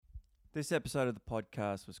This episode of the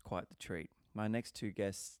podcast was quite the treat. My next two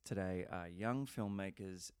guests today are young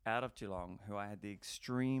filmmakers out of Geelong who I had the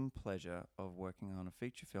extreme pleasure of working on a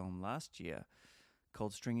feature film last year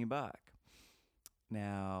called Stringy Bark.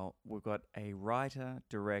 Now, we've got a writer,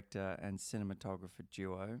 director, and cinematographer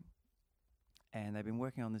duo, and they've been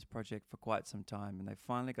working on this project for quite some time, and they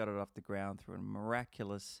finally got it off the ground through a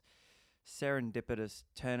miraculous, serendipitous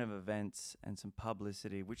turn of events and some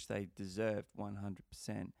publicity, which they deserved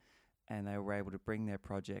 100%. And they were able to bring their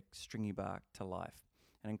project, Stringy Bark, to life.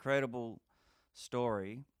 An incredible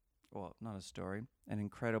story, well, not a story, an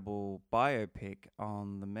incredible biopic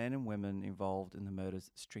on the men and women involved in the murders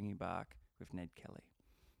at Stringy Bark with Ned Kelly.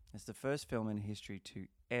 It's the first film in history to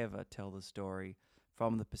ever tell the story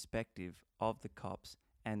from the perspective of the cops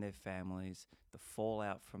and their families, the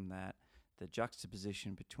fallout from that, the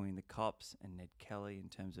juxtaposition between the cops and Ned Kelly in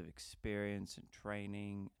terms of experience and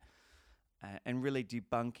training, and really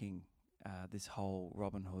debunking this whole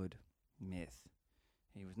Robin Hood myth.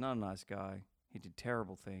 He was not a nice guy. He did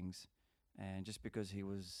terrible things. And just because he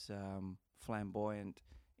was flamboyant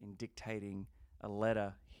in dictating a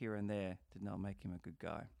letter here and there did not make him a good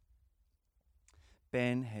guy.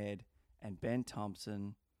 Ben Head and Ben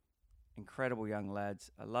Thompson, incredible young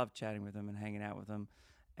lads. I love chatting with them and hanging out with them.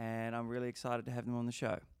 And I'm really excited to have them on the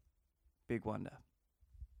show. Big wonder.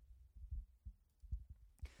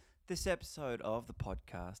 This episode of the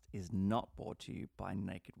podcast is not brought to you by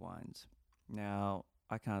Naked Wines. Now,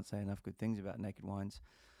 I can't say enough good things about Naked Wines.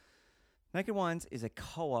 Naked Wines is a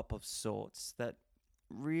co-op of sorts that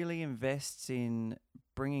really invests in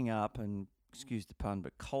bringing up and, excuse the pun,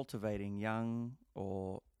 but cultivating young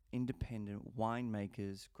or independent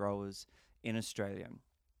winemakers, growers in Australia.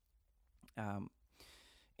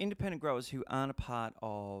 Independent growers who aren't a part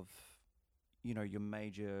of, your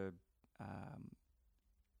major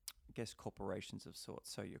corporations of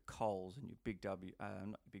sorts. So your Coles and your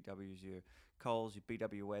not big W's, your Coles, your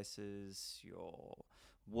BWS's, your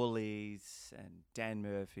Woolies and Dan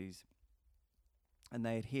Murphy's. And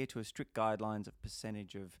they adhere to a strict guidelines of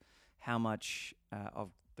percentage of how much of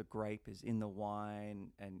the grape is in the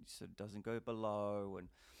wine and so it doesn't go below. And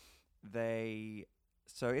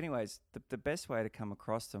the best way to come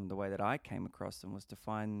across them, the way that I came across them, was to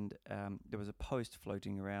find there was a post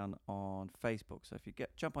floating around on Facebook. So if you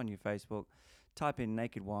jump on your Facebook, type in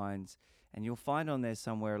Naked Wines, and you'll find on there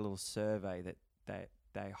somewhere a little survey that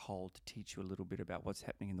they hold to teach you a little bit about what's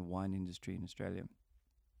happening in the wine industry in Australia.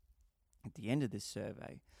 At the end of this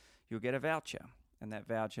survey, you'll get a voucher, and that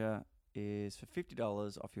voucher is for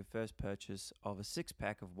 $50 off your first purchase of a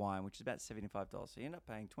 6-pack of wine, which is about $75. So you end up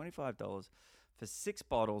paying $25 for 6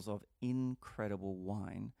 bottles of incredible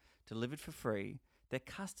wine delivered for free. Their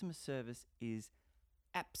customer service is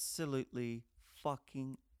absolutely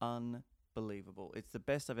fucking unbelievable. It's the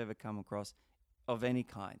best I've ever come across of any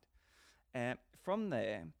kind. And from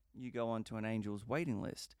there, you go on to an Angels waiting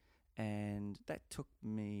list. And that took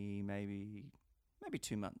me maybe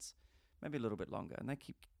 2 months, maybe a little bit longer. And they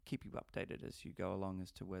keep you updated as you go along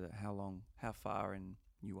as to how far in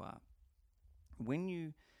you are. When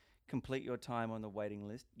you complete your time on the waiting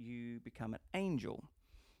list, you become an angel.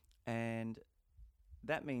 And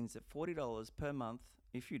that means that $40 per month,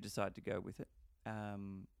 if you decide to go with it,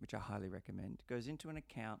 which I highly recommend, goes into an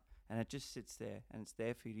account and it just sits there and it's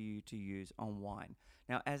there for you to use on wine.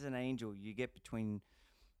 Now, as an angel, you get between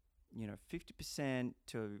 50%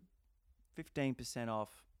 to 15%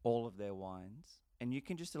 off all of their wines. And you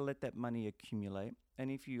can just let that money accumulate. And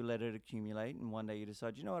if you let it accumulate and one day you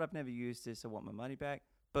decide, you know what, I've never used this, I want my money back,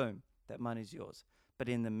 boom, that money's yours. But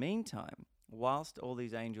in the meantime, whilst all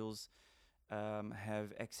these angels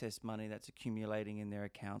have excess money that's accumulating in their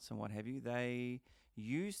accounts and what have you, they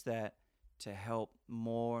use that to help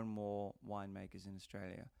more and more winemakers in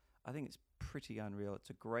Australia. I think it's pretty unreal. It's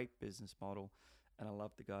a great business model. And I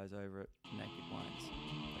love the guys over at Naked Wines. Thanks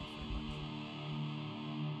very much.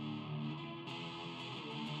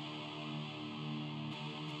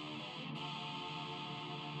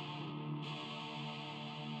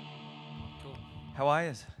 Cool. How are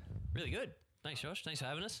you? Really good. Thanks, Josh. Thanks for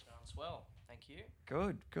having us. Sounds well. Thank you.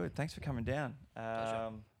 Good. Thanks for coming down.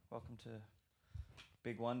 Pleasure. Welcome to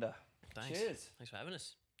Big Wonder. Thanks. Cheers. Thanks for having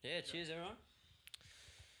us. Yeah, cheers, everyone.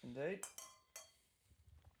 Indeed.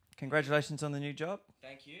 Congratulations on the new job.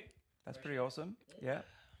 Thank you. That's pretty awesome. Yeah.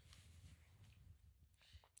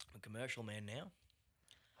 I'm a commercial man now.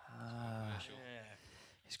 Commercial. Yeah.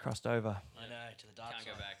 He's crossed over. I know, to the dark Can't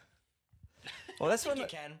side. go back. Well, that's I one.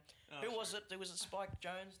 think you can. Who was it? Was it Spike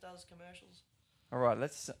Jones does commercials? All right.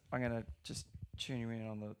 I'm gonna just tune you in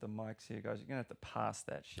on the mics here, guys. You're gonna have to pass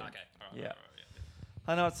that shit. Okay. All right. Yeah. All right, yeah.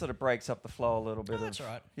 I know it sort of breaks up the flow a little bit. Oh, that's all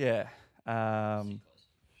right. Yeah.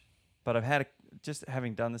 But I've had just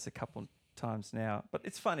having done this a couple times now. But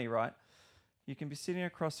it's funny, right? You can be sitting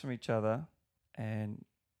across from each other, and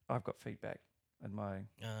I've got feedback on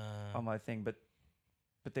my thing. But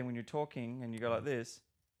then when you're talking and you go like this,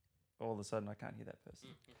 all of a sudden I can't hear that person.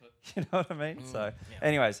 You know what I mean? So,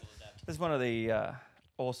 anyways, this is one of the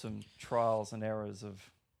awesome trials and errors of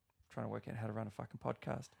trying to work out how to run a fucking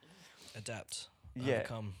podcast. Adapt. Yeah,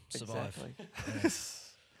 Overcome. Survive. exactly.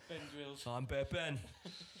 Ben Grills. I'm Ben.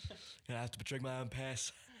 Gonna have to drink my own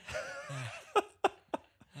piss.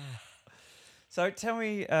 So tell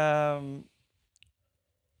me,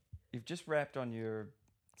 you've just wrapped on your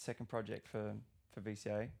second project for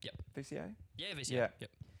VCA. Yep. VCA? Yeah, VCA. Yeah. Yep.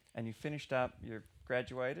 And you finished up, you're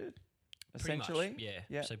graduated, Pretty much, essentially? yeah.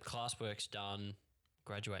 Yeah. So classwork's done.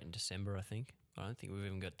 Graduate in December, I think. I don't think we've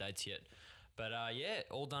even got dates yet. But yeah,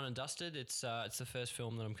 all done and dusted. It's the first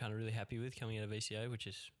film that I'm kind of really happy with coming out of VCA, which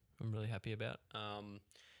is I'm really happy about.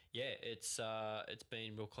 Yeah, it's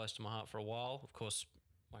been real close to my heart for a while. Of course,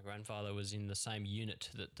 my grandfather was in the same unit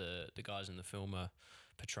that the guys in the film are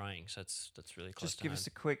portraying, so that's really close. Just give us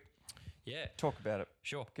a quick talk about it.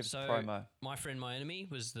 Sure. Give us so a promo. My Friend, My Enemy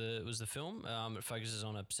was the film. It focuses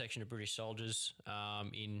on a section of British soldiers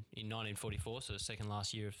in 1944, so the second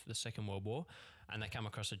last year of the Second World War, and they come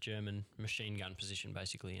across a German machine gun position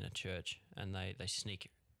basically in a church, and they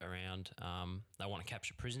sneak around. They want to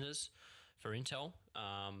capture prisoners for intel.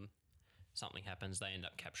 Something happens. They end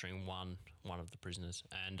up capturing one of the prisoners,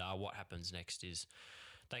 and what happens next is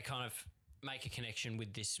they kind of make a connection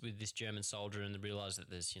with this German soldier, and they realise that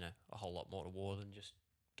there's a whole lot more to war than just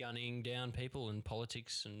gunning down people and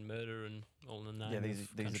politics and murder and all in the name. Yeah, of these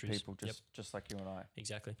countries. are people just like you and I.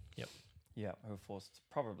 Exactly. Yep. Yeah, who are forced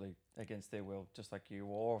probably against their will, just like you,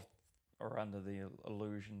 or under the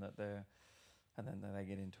illusion that they're, and then they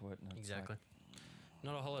get into it. And it's Exactly.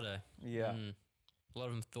 Not a holiday. Yeah. A lot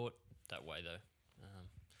of them thought that way though,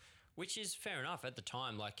 which is fair enough at the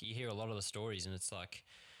time. Like you hear a lot of the stories, and it's like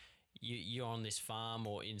you're on this farm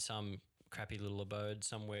or in some crappy little abode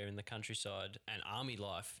somewhere in the countryside, and army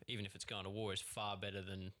life, even if it's going to war, is far better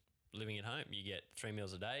than living at home. You get 3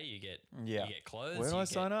 meals a day. You get clothes. Where do I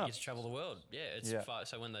sign up? You get to travel the world. Yeah, it's far.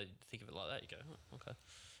 So when they think of it like that, you go, oh, okay.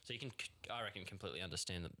 So you can, I reckon, completely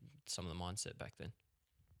understand some of the mindset back then.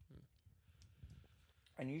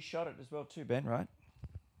 And you shot it as well too, Ben, right?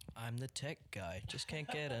 I'm the tech guy. Just can't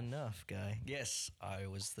get enough guy. Yes, I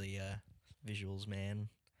was the visuals man.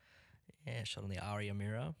 Yeah, shot on the Aria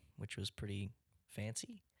mirror, which was pretty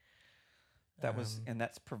fancy. That was, and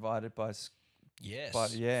that's provided by. Yes,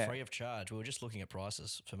 but yeah, free of charge. We were just looking at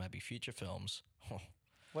prices for maybe future films.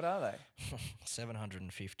 What are they?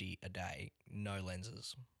 $750 a day, no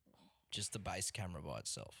lenses, just the base camera by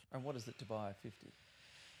itself. And what is it to buy a 50?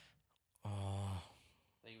 Oh,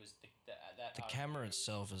 I think it was the camera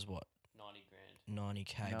itself is what? 90 grand.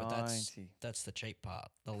 90K, but that's the cheap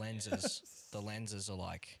part. The lenses are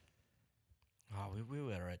like. Oh, we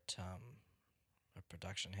were at a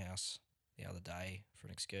production house the other day for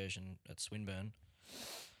an excursion at Swinburne,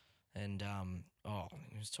 and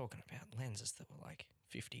he was talking about lenses that were like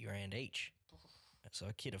 50 grand each. So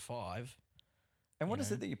a kid of 5. And what is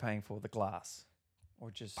it that you're paying for? The glass,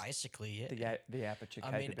 or just basically the aperture?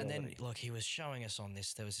 I mean, and then look, he was showing us on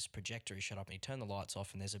this. There was this projector he shut up, and he turned the lights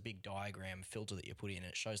off, and there's a big diagram filter that you put in, and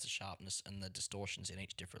it shows the sharpness and the distortions in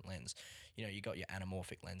each different lens. You got your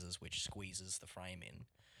anamorphic lenses, which squeezes the frame in,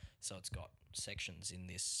 so it's got sections in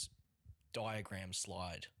this diagram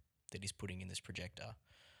slide that he's putting in this projector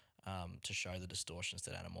to show the distortions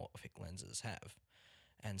that anamorphic lenses have,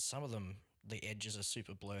 and some of them. The edges are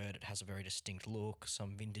super blurred. It has a very distinct look.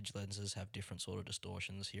 Some vintage lenses have different sort of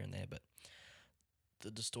distortions here and there, but the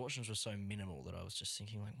distortions were so minimal that I was just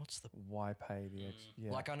thinking, like, what's the... Why pay the extra?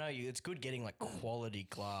 Yeah. Like, I know it's good getting, like, quality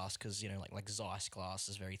glass because, like Zeiss glass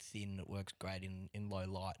is very thin. It works great in low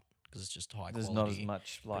light because it's just high quality. There's not as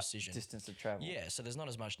much precision. Distance to travel. Yeah, so there's not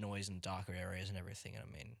as much noise in darker areas and everything,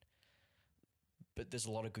 I mean... But there's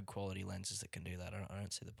a lot of good quality lenses that can do that. I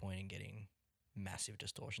don't see the point in getting... massive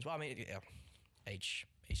distortions. Well, I mean, each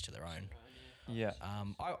to their own. Yeah.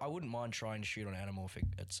 I wouldn't mind trying to shoot on anamorphic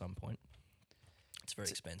at some point. It's very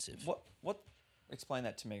expensive. What? Explain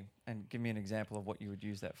that to me and give me an example of what you would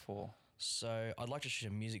use that for. So I'd like to shoot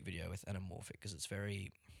a music video with anamorphic because it's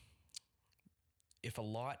very. If a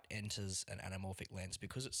light enters an anamorphic lens,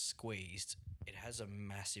 because it's squeezed, it has a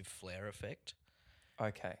massive flare effect.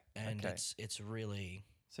 Okay. And it's really.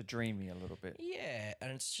 So dreamy a little bit. Yeah,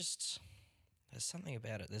 and it's just. There's something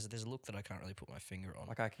about it. There's a look that I can't really put my finger on.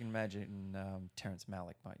 Like I can imagine Terrence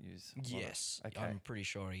Malick might use. a lot of- Yes, Okay. I'm pretty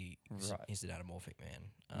sure Right. he's an anamorphic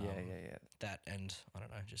man. yeah. That and I don't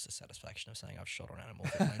know, just the satisfaction of saying I've shot on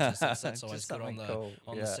anamorphic lenses. That's Just always good on something the cool.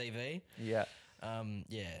 on Yeah. the CV. Yeah.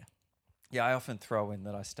 Yeah. Yeah, I often throw in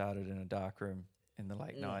that I started in a dark room in the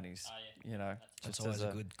late Mm. 90s. Oh, yeah. You know, That's just always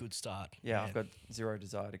as a good start. Yeah, I've got zero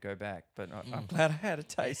desire to go back, but I'm Mm. glad I had a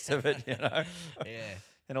taste of it, you know, Yeah.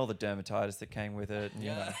 and all the dermatitis that came with it. And,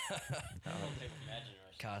 you Yeah.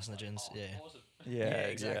 Carcinogens. Carcinogens, yeah. Awesome. know. Yeah,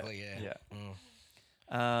 exactly.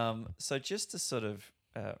 Yeah. So just to sort of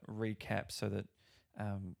recap so that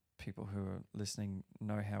people who are listening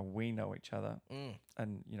know how we know each other,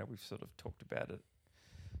 and, you know, we've sort of talked about it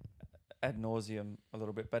ad nauseum a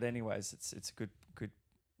little bit, but anyways, it's a good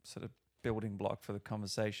sort of building block for the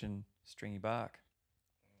conversation. Stringy bark.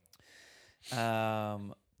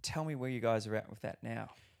 Tell me where you guys are at with that now.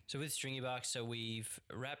 So with Stringy Bark, so we've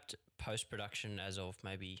wrapped post-production as of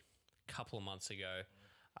maybe a couple of months ago.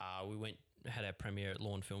 We had our premiere at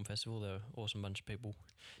Lawn Film Festival. There were an awesome bunch of people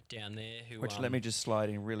down there who... Which, let me just slide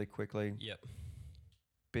in really quickly. Yep.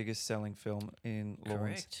 Biggest selling film in Lawn's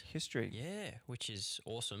Correct. history. Yeah, which is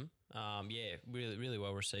awesome. Yeah, really, really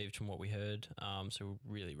well received from what we heard. So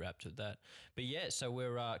we're really wrapped with that. But yeah, so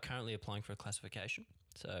we're currently applying for a classification.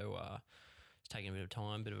 So it's taking a bit of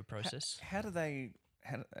time, bit of a process. How do they...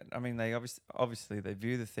 I mean, they obviously they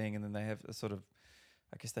view the thing and then they have a sort of...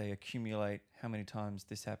 I guess they accumulate how many times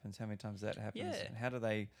this happens, how many times that happens. Yeah. And how do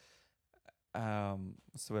they...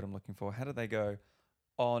 what's the word I'm looking for? How do they go,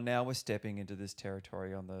 oh, now we're stepping into this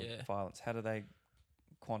territory on the Yeah. violence? How do they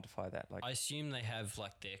quantify that? Like, I assume they have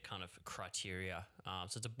like their kind of criteria.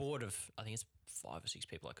 So it's a board of, I think it's 5 or 6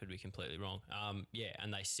 people. I could be completely wrong. Yeah,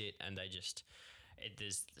 and they sit and they just,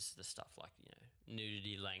 there's the stuff like, you know,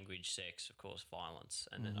 nudity, language, sex, of course, violence.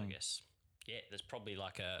 And then I guess, yeah, there's probably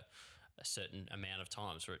like a certain amount of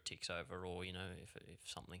times where it ticks over, or, you know, if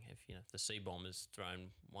you know, the C-bomb is thrown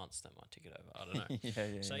once, that might tick it over. I don't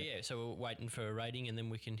know. So we're waiting for a rating and then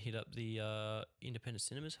we can hit up the independent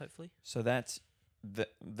cinemas, hopefully. So that's...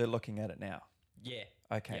 they're looking at it now. Yeah.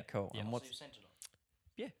 Okay, Yep. cool. Yep. And So what's... you've sent it on?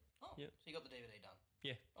 Yeah. Oh, Yep. so you got the DVD done?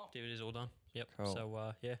 Yeah, Oh. DVD's all done. Yep. Cool.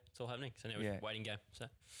 So yeah, it's all happening. So now we're Yeah. waiting game. So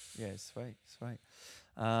Yeah, sweet.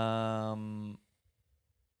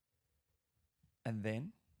 And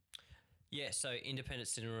then... yeah, so independent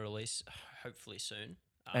cinema release hopefully soon.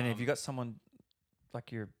 And have you got someone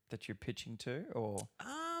like that you're pitching to, or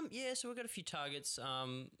Yeah, so we've got a few targets.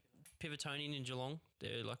 Pivotonian in Geelong,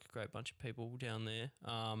 they're like a great bunch of people down there.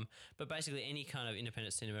 But basically any kind of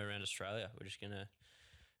independent cinema around Australia,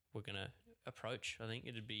 we're gonna approach. I think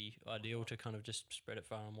it'd be ideal to kind of just spread it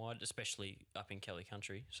far and wide, especially up in Kelly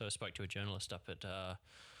Country. So I spoke to a journalist up at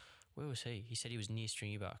where was he? He said he was near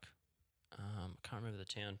Stringy Bark. I can't remember the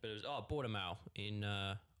town, but it was Border Mail in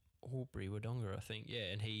Albury, Wodonga, I think. Yeah,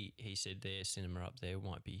 and he said their cinema up there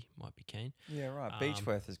might be keen. yeah, right.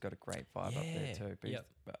 Beechworth has got a great vibe up there yeah, too. yep.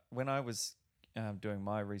 But when I was doing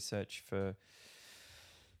my research to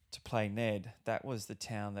play Ned, that was the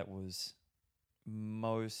town that was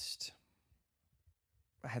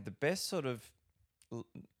had the best sort of, I don't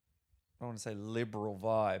want to say liberal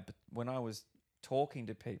vibe, but when I was talking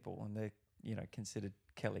to people and they're, you know, considered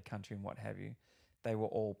Kelly Country and what have you, they were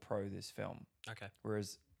all pro this film. Okay.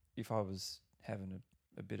 Whereas if I was having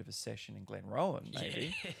a bit of a session in Glenrowan,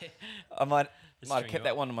 maybe, Yeah. I might The have kept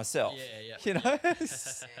that one to myself. Yeah, yeah. You know,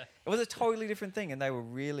 it was a totally different thing, and they were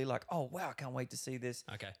really like, "Oh wow, I can't wait to see this.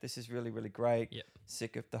 Okay. This is really, really great." Yep.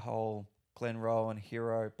 Sick of the whole Glenrowan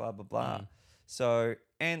hero, blah blah blah. Mm. So,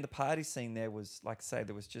 and the party scene there was, like I say,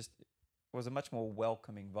 there was a much more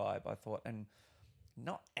welcoming vibe, I thought, and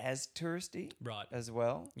not as touristy Right. as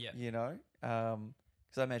well. Yep. You know,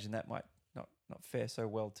 because I imagine that might not fare so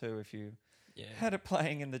well too if you Yeah. had it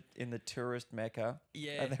playing in the tourist mecca,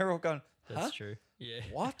 Yeah. and they're all going, "Huh? That's true. Yeah.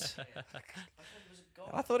 What?" I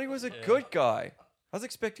I thought he was a Yeah. good guy. I was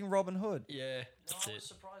expecting Robin Hood. Yeah. No, That's I was it.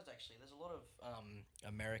 surprised actually. There's a lot of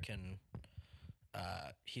American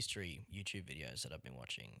history YouTube videos that I've been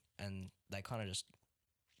watching, and they kind of just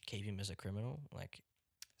keep him as a criminal. Like,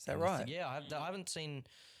 Is that and the right? thing- yeah, I haven't seen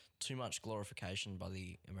too much glorification by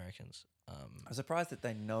the Americans. I'm surprised that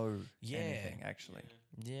they know Yeah. anything, actually.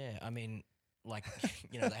 Yeah, I mean, like,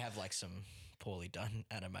 you know, they have like some poorly done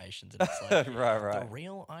animations, and it's like Right. the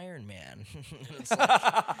real Iron Man. And it's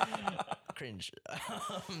like cringe.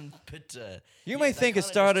 But You yeah, may they think it kinda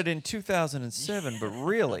started in 2007, but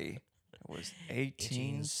really, it was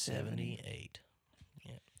 1878.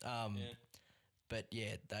 Yeah. Yeah. But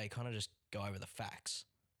yeah, they kind of just go over the facts,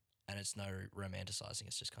 and it's no romanticizing.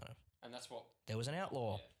 It's just kind of And that's what. there was an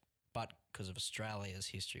outlaw. But because of Australia's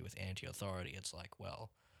history with anti-authority, it's like,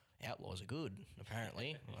 well, outlaws are good,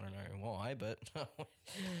 apparently. I don't know why, but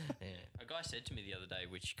yeah. A guy said to me the other day,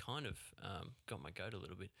 which kind of got my goat a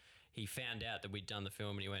little bit. He found out that we'd done the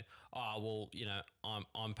film, and he went, "Oh, well,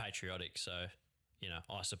 I'm patriotic, so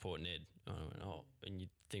I support Ned." And I went, "Oh, and you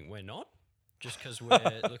think we're not?" Just because we're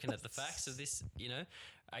looking at the facts of this,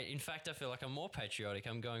 in fact, I feel like I'm more patriotic.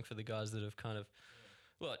 I'm going for the guys that have kind of,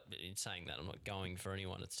 well, in saying that, I'm not going for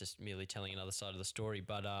anyone. It's just merely telling another side of the story.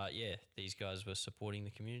 But these guys were supporting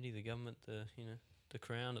the community, the government, the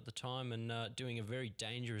Crown at the time, and doing a very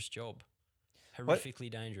dangerous job, horrifically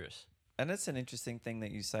dangerous. And it's an interesting thing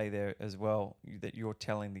that you say there as well, that you're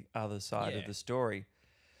telling the other side of the story.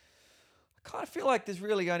 I kind of feel like there's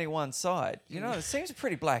really only one side. It seems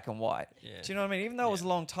pretty black and white. Yeah. Do you know what I mean? Even though it was a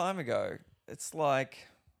long time ago, it's like,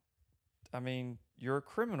 I mean, you're a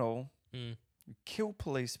criminal, you kill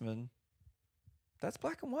policemen. That's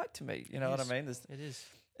black and white to me. You know what I mean? It is.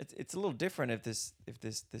 It's a little different if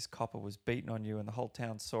this copper was beaten on you and the whole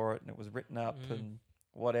town saw it and it was written up and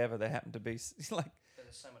whatever. There happened to be like. But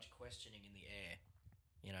there's so much questioning in the air,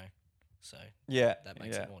 so Yeah, that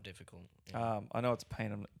makes it more difficult. I know it's a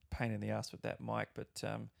pain in the ass with that mic, but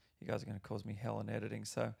you guys are going to cause me hell in editing,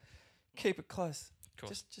 so keep it close. Cool.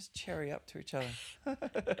 Just cherry up to each other.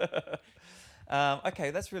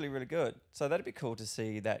 Okay, that's really, really good. So that'd be cool to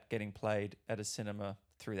see that getting played at a cinema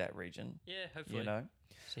through that region. Yeah, hopefully.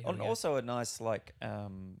 See how And we go. also a nice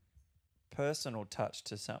personal touch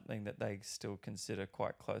to something that they still consider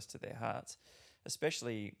quite close to their hearts,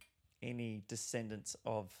 especially any descendants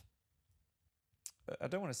of, I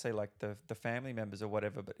don't want to say like the family members or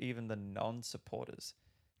whatever, but even the non-supporters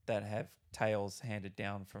that have tales handed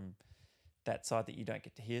down from that side that you don't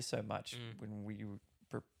get to hear so much. When we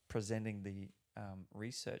were presenting the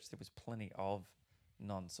research, there was plenty of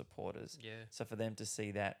non-supporters. Yeah. So for them to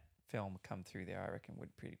see that film come through there, I reckon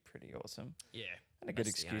would be pretty awesome. Yeah. And a good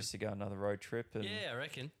That's the excuse to go on another road trip and Yeah, I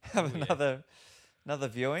reckon. have Oh, yeah. another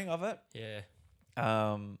viewing of it. Yeah.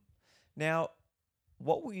 Now,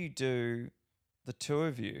 what will you do, the two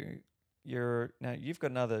of you? You've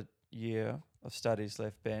got another year of studies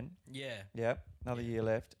left, Ben. Yeah. Yep, another year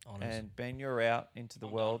left. Honours. And Ben, you're out into the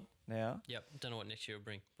I'm world now. Yep. Don't know what next year will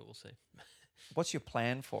bring, but we'll see. What's your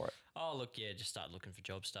plan for it? Oh, look, yeah, just start looking for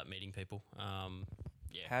jobs, start meeting people.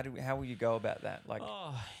 Yeah. How will you go about that? Like,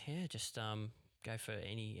 Just go for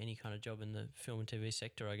any kind of job in the film and TV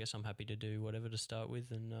sector. I guess I'm happy to do whatever to start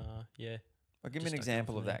with, and yeah. well, give me an just don't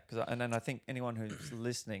example come of from that, and then I think anyone who's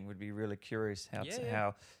listening would be really curious how Yeah.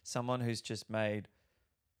 how someone who's just made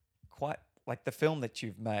quite like the film that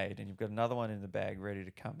you've made, and you've got another one in the bag ready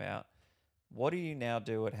to come out. What do you now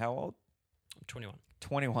do at how old? I'm 21.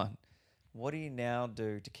 21. What do you now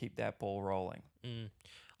do to keep that ball rolling?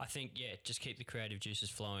 I think, just keep the creative juices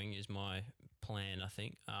flowing is my plan, I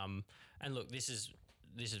think. And look, this is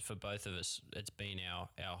for both of us. It's been our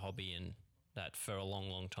hobby and that for a long,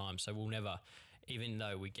 long time. So we'll never, even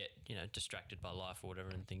though we get, distracted by life or whatever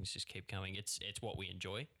and things just keep coming, it's what we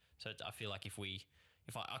enjoy. So I feel like if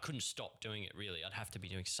I couldn't stop doing it really, I'd have to be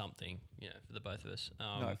doing something, for the both of us.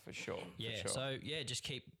 No, for sure. Yeah. For sure. So just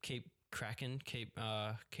keep cracking, keep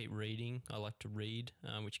reading. I like to read,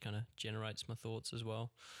 which kind of generates my thoughts as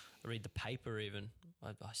well. I read the paper even.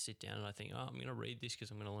 I sit down and I think, I'm going to read this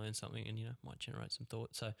because I'm going to learn something and, might generate some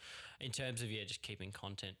thoughts. So in terms of, just keeping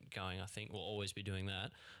content going, I think we'll always be doing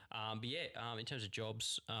that. In terms of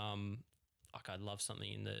jobs, I'd love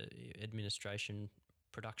something in the administration,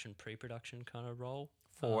 production, pre-production kind of role.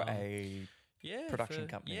 For a production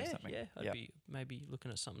company or yeah, something. Yeah, I'd Yep. be maybe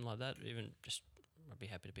looking at something like that. Even just, I'd be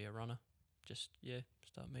happy to be a runner. Just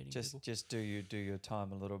start meeting people. Just do your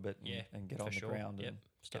time a little bit and get for on the sure. ground Yep. and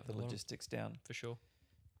Start get the with a lot of- logistics down. for sure.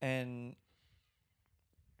 And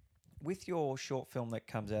with your short film that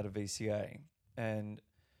comes out of VCA, and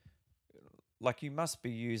like you must be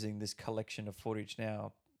using this collection of footage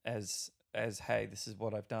now as hey, this is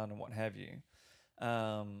what I've done and what have you.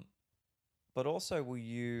 But also, will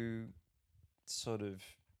you sort of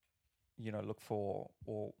look for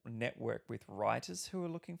or network with writers who are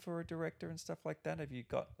looking for a director and stuff like that? Have you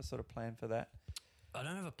got a sort of plan for that? I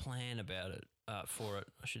don't have a plan about it for it,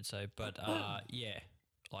 I should say, but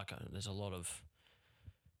there's a lot of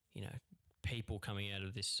people coming out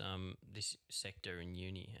of this sector in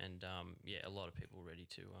uni, and a lot of people ready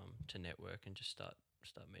to network and just start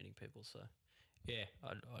meeting people. So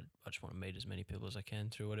I just want to meet as many people as I can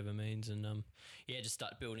through whatever means, and just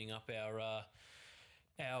start building up our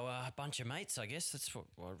bunch of mates. I guess that's what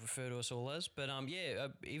I refer to us all as. But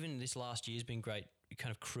even this last year's been great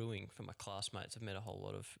kind of crewing for my classmates. I've met a whole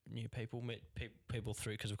lot of new people, met people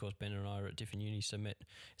through, because of course Ben and I are at different unis, so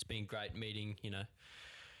it's been great meeting,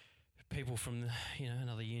 people from,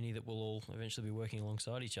 another uni that will all eventually be working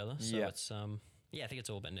alongside each other. So it's, I think it's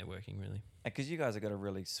all about networking, really. Because you guys have got a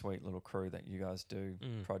really sweet little crew that you guys do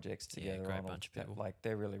projects together. great on bunch of people. Like,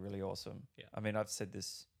 they're really, really awesome. Yeah. I mean, I've said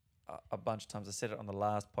this a bunch of times. I said it on the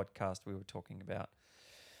last podcast we were talking about.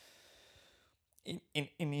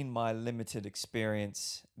 In my limited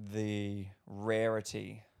experience, the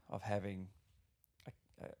rarity of having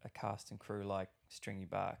a cast and crew like Stringy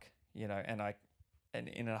Bark, and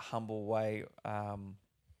in a humble way,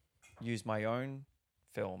 use my own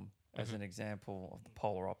film as an example of the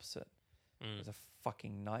polar opposite. It was a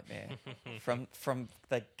fucking nightmare from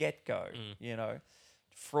the get-go,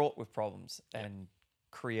 fraught with problems and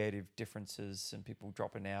creative differences and people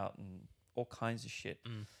dropping out and all kinds of shit.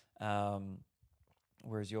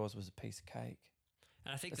 Whereas yours was a piece of cake.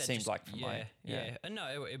 And I think it that seemed just, like for mine. Yeah. And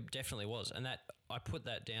no, it definitely was. And that I put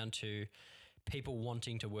that down to people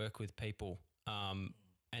wanting to work with people.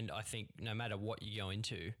 And I think no matter what you go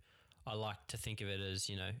into, I like to think of it as,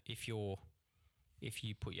 if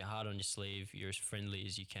you put your heart on your sleeve, you're as friendly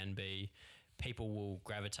as you can be, people will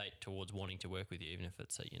gravitate towards wanting to work with you, even if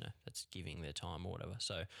it's that's giving their time or whatever.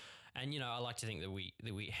 So, and I like to think that we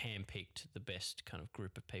handpicked the best kind of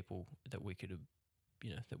group of people that we could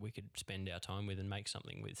spend our time with and make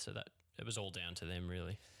something with. So that it was all down to them,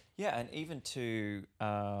 really. Yeah, and even to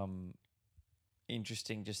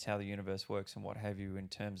interesting just how the universe works and what have you, in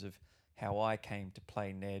terms of how I came to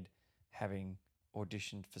play Ned, having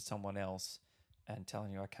auditioned for someone else and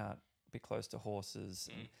telling you I can't be close to horses,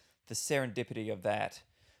 and the serendipity of that,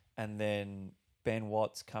 and then Ben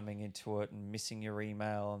Watts coming into it and missing your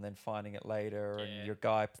email and then finding it later, and your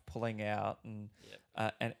guy pulling out, and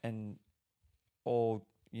and all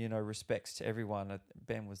respects to everyone.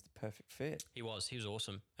 Ben was the perfect fit. He was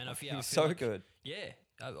awesome, and I feel he was so like, good. Yeah,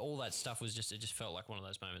 all that stuff was it just felt like one of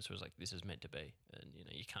those moments where it was like, this is meant to be, and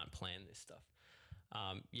you can't plan this stuff.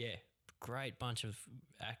 Great bunch of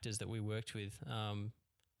actors that we worked with.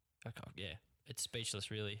 It's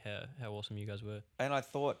speechless, really, how awesome you guys were. And I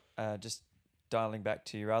thought, just dialing back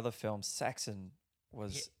to your other film, Saxon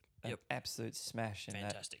was an absolute smash in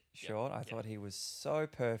Fantastic. that short. I thought he was so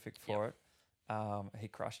perfect for it. He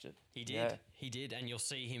crushed it. He did, and you'll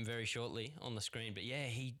see him very shortly on the screen. But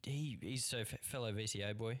he's so fellow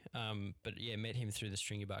VCA boy. Met him through the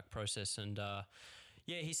Stringy Bark process, and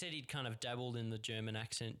he said he'd kind of dabbled in the German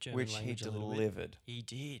accent, German which language he a little delivered. bit. He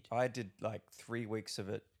did. I did like 3 weeks of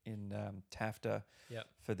it in TAFTA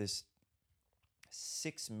for this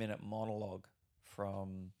 6-minute monologue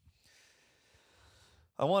from,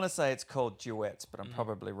 I want to say it's called Duets, but I'm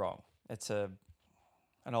probably wrong. It's an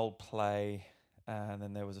old play, and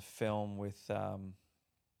then there was a film with, God,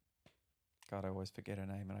 I always forget her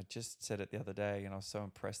name, and I just said it the other day, and I was so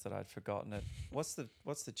impressed that I'd forgotten it. What's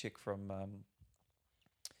the chick from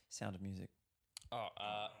Sound of Music?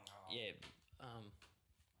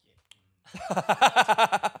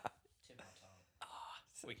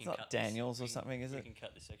 We can it's not cut Daniels this. or something, is it? We can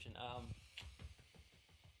cut this section. I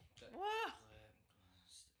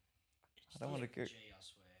don't want to go. G, I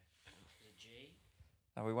swear. Is it G?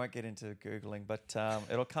 No, we won't get into Googling, but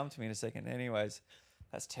it'll come to me in a second. Anyways,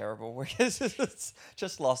 that's terrible. It's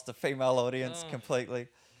just lost a female audience completely.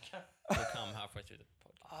 We'll come halfway through the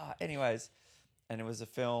podcast. Anyways, and it was a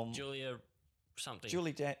film. Julia something.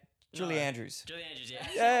 Julie Andrews. Julie Andrews, yeah.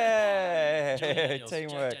 Yay! Julie Daniels,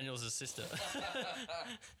 Teamwork. Jack Daniels' sister.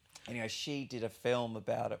 Anyway, she did a film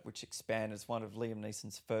about it, which expanded. It's one of Liam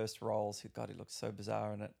Neeson's first roles. God, he looks so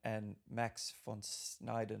bizarre in it. And Max von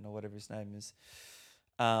Sydow, or whatever his name is.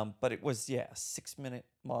 But it was, a 6-minute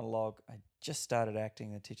monologue. I just started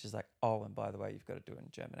acting. The teacher's like, oh, and by the way, you've got to do it in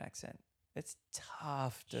a German accent. It's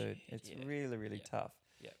tough, dude. It's really, really tough.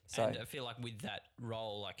 Yeah, so, and I feel like with that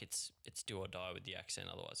role, like it's do or die with the accent.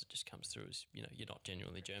 Otherwise, it just comes through as you're not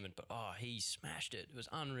genuinely German. But he smashed it. It was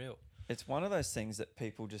unreal. It's one of those things that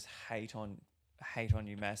people just hate on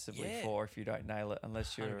you massively for if you don't nail it,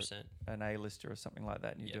 unless you're 100%. an A-lister or something like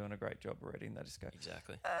that, and you're doing a great job already, and they just go,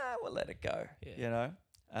 exactly. We'll let it go. Yeah.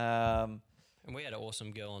 And we had an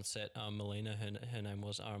awesome girl on set, Melina. Her name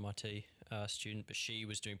was RMIT student, but she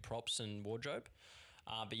was doing props and wardrobe.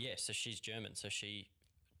 So she's German, so she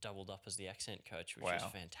doubled up as the accent coach, which was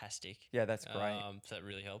fantastic. Yeah, that's great. So that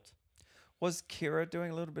really helped. Was Kira doing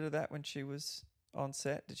a little bit of that when she was on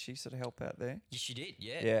set? Did she sort of help out there? Yeah, she did,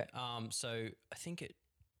 yeah. Yeah. So I think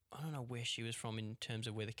I don't know where she was from in terms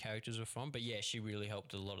of where the characters were from, but she really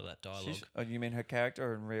helped a lot of that dialogue. You mean her character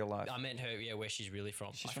or in real life? I meant her, where she's really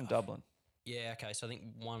from. She's from Dublin. Yeah, okay. So I think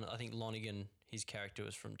Lonigan, his character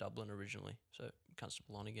was from Dublin originally, so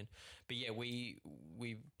Constable Lonigan. But yeah, we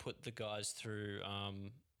put the guys through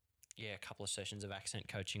a couple of sessions of accent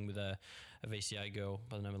coaching with a VCA girl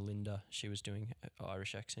by the name of Linda. She was doing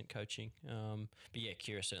Irish accent coaching. But yeah,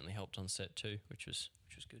 Kira certainly helped on set too, which was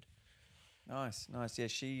good. Nice. Yeah,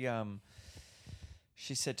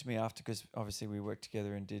 she said to me after, because obviously we worked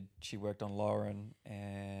together and she worked on Lauren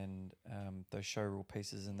and those show rule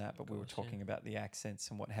pieces and that, but we were talking about the accents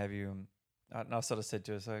and what have you. And I sort of said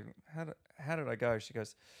to her, so how did I go? She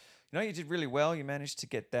goes, you did really well. You managed to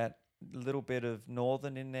get that little bit of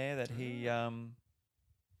Northern in there that he,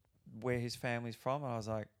 where his family's from. And I was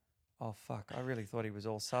like, oh, fuck, I really thought he was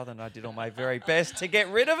all Southern. I did all my very best to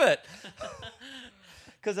get rid of it.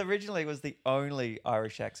 Because originally it was the only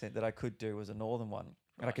Irish accent that I could do was a Northern one.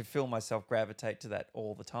 And I could feel myself gravitate to that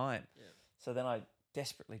all the time. Yeah. So then I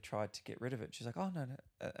desperately tried to get rid of it. She's like, oh, no. And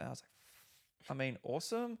I was like,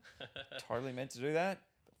 awesome. Totally meant to do that.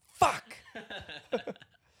 Fuck.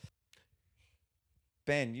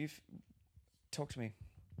 Ben, talk to me.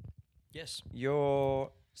 Yes.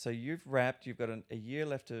 So you've wrapped. You've got a year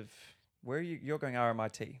left of, where are you? You're going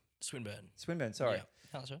RMIT. Swinburne, sorry. Yeah,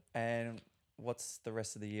 that's right. And what's the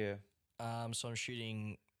rest of the year? So I'm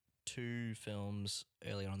shooting 2 films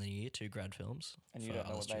early on in the year, 2 grad films. And you don't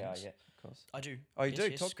know what they are yet, of course. I do. Oh, you do?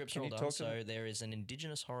 Yes, scripts are all done. So there is an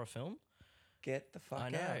Indigenous horror film. Get the fuck out. I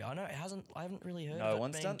know. I haven't really heard no of it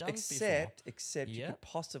one's being done before. except you could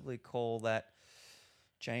possibly call that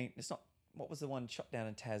Jane. It's not. What was the one shot down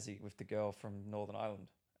in Tassie with the girl from Northern Ireland?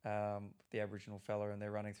 The Aboriginal fella, and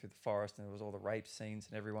they're running through the forest, and there was all the rape scenes,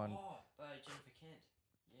 and everyone. Jennifer Kent.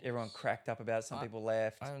 Yes. Everyone cracked up about it. Some people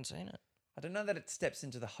laughed. I haven't seen it. I don't know that it steps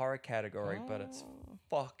into the horror category, but it's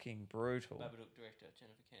fucking brutal. Babadook director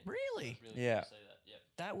Jennifer Kent. Really? Yeah.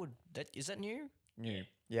 Is that new? New.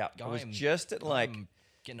 Yeah. It was just at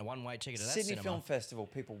getting a one-way ticket to that Sydney cinema. Film Festival.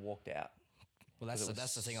 People walked out. Well, that's the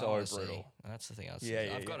thing so I want to brutal. see. That's the thing I see.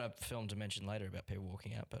 Yeah, I've got a film to mention later about people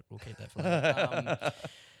walking out, but we'll keep that for later.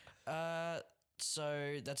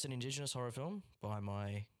 So that's an Indigenous horror film by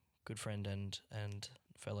my good friend and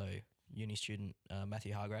fellow uni student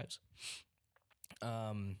Matthew Hargraves.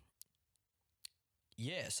 So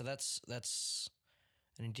that's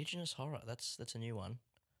an Indigenous horror. That's a new one,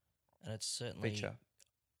 and it's certainly Feature.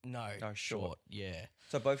 No, short. Yeah.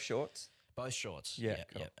 So both shorts. Both shorts. Yeah, Yeah,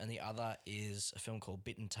 cool. yeah. And the other is a film called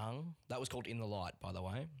Bitten Tongue. That was called In the Light, by the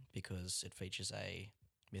way, because it features a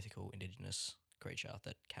mythical Indigenous creature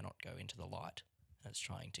that cannot go into the light, and it's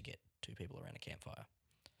trying to get 2 people around a campfire.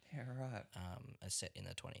 Yeah, right. It's set in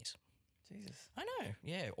the 20s. Jesus. I know.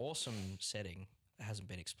 Yeah, awesome setting. It hasn't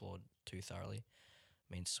been explored too thoroughly.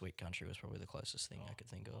 I mean, Sweet Country was probably the closest thing I could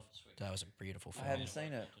think of. That was a beautiful film. I haven't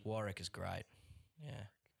seen it. Warwick is great. Yeah.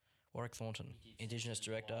 Warwick Thornton, Indigenous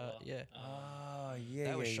director. Yeah. Oh, yeah,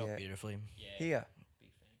 That was yeah, shot yeah. beautifully. Here.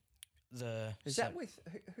 Is that with,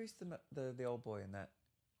 who's the old boy in that?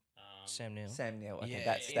 Sam Neill? Sam Neill. Okay, Yeah,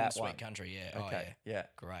 that's in that Sweet one. Country, yeah. Oh, Okay, yeah. yeah.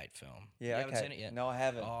 Great film. Yeah, You okay. haven't seen it yet? No, I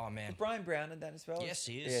haven't. Oh, man. Is Brian Brown in that as well? Yes,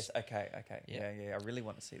 he is. Yes, okay. Yeah. Yeah. I really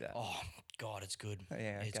want to see that. Oh, God, it's good.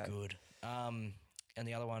 Yeah, It's okay. good. And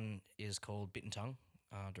the other one is called Bitten Tongue,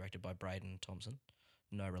 directed by Braden Thompson.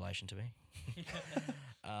 No relation to me.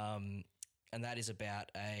 And that is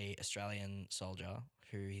about a Australian soldier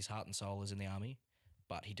who his heart and soul is in the army,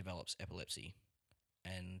 but he develops epilepsy,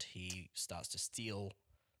 and he starts to steal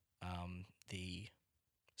the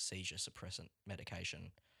seizure suppressant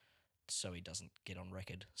medication so he doesn't get on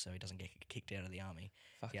record, so he doesn't get kicked out of the army.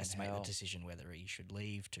 Fucking He has to hell. make the decision whether he should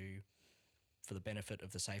leave for the benefit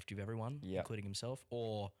of the safety of everyone, including himself,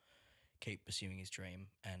 or keep pursuing his dream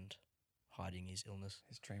and hiding his illness.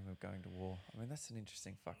 His dream of going to war. I mean, that's an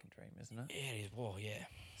interesting fucking dream, isn't it? Yeah, it is. Well, yeah.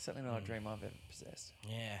 Certainly not a dream I've ever possessed.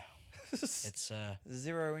 Yeah. It's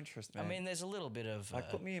Zero interest, man. I mean, there's a little bit of like,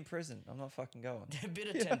 put me in prison. I'm not fucking going. a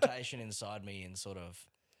bit of temptation inside me in sort of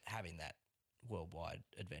having that worldwide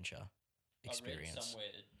adventure experience. I read somewhere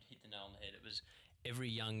it hit the nail on the head. It was every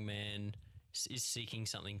young man is seeking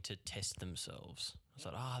something to test themselves. I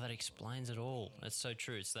thought, that explains it all. That's so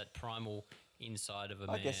true. It's that primal inside of a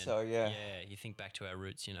man. I guess so, yeah. Yeah, you think back to our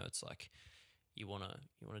roots. It's like you wanna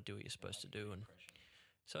do what you're supposed to do, and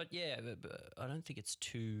so but I don't think it's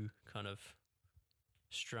too kind of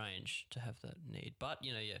strange to have that need. But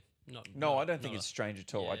not. No, I don't not think a- it's strange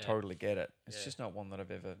at all. I Yeah. totally get it. It's Yeah. just not one that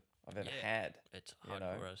I've ever Yeah. had. It's you hard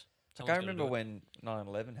know. for us. Like, I remember when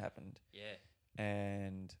 9/11 happened, Yeah.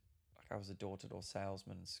 and I was a door-to-door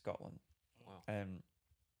salesman in Scotland, Wow. and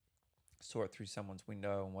saw it through someone's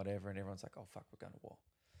window and whatever, and everyone's like, "Oh fuck, we're going to war."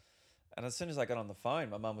 And as soon as I got on the phone,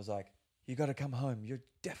 my mum was like, "You got to come home. You're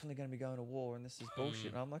definitely going to be going to war, and this is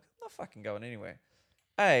bullshit." And I'm like, "I'm not not fucking going anywhere.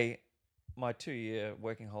 A, my 2-year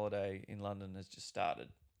working holiday in London has just started,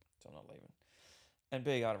 so I'm not leaving. And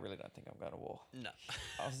B, I really don't think I'm going to war. No.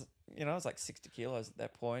 I was like 60 kilos at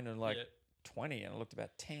that point and like Yeah. 20, and I looked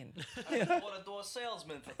about 10. What a door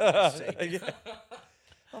salesman for Christ's sake. Yeah.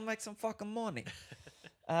 I'll make some fucking money.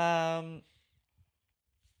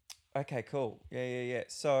 Okay, cool. Yeah.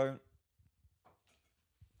 So,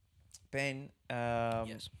 Ben,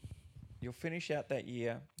 Yes. you'll finish out that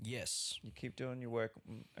year. Yes. You keep doing your work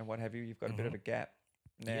and what have you. You've got a bit of a gap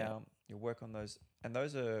now. Yeah. You'll work on those, and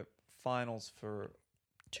those are finals for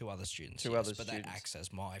 2 other students. Two yes, other but students. that acts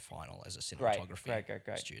as my final as a Great, cinematography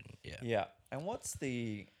great. student. Yeah. Yeah. And what's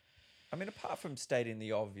the, I mean, apart from stating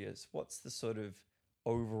the obvious, what's the sort of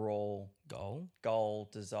overall Goal.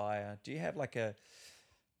 desire? Do you have like a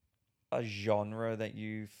genre that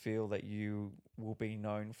you feel that you will be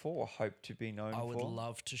known for or hope to be known I for? would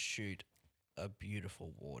love to shoot a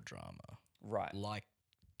beautiful war drama Right. like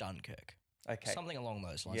Dunkirk. Okay. Something along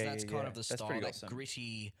those lines. Yeah, That's yeah, kind yeah. of the That's style. pretty That awesome.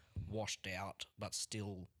 gritty, washed out, but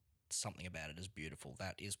still something about it is beautiful.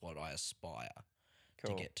 That is what I aspire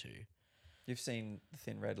Cool. to get to. You've seen The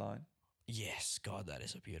Thin Red Line? Yes, God, that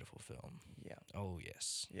is a beautiful film. Yeah. Oh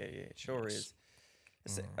yes. Yeah, it sure Yes.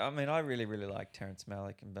 is. I mean, I really, really like Terrence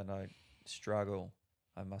Malick, but I struggle,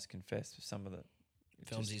 I must confess, with some of the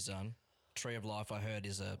Films just- he's done. Tree of Life, I heard,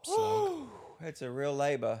 is a slog. It's a real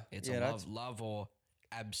labour. It's You a know, love or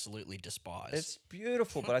absolutely despise. It's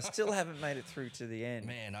beautiful, but I still haven't made it through to the end.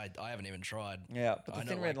 Man, I haven't even tried. Yeah, but I The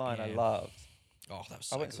know, Thin Red like, Line I yeah. loved. Oh, that was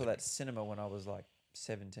I so went and saw good. that cinema when I was like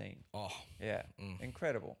 17. Oh, Yeah,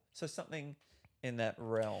 incredible. So something in that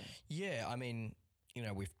realm. yeah. I mean,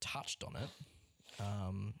 we've touched on it,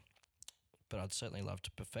 but I'd certainly love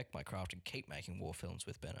to perfect my craft and keep making war films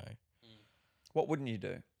with Benno. What wouldn't you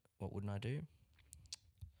do? What wouldn't I do?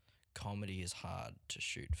 Comedy is hard to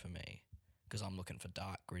shoot for me because I'm looking for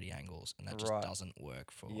dark, gritty angles, and that just Right. doesn't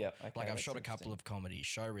work for. Yep, okay, like I've that's shot a couple interesting. of comedy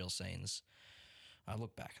showreel scenes. I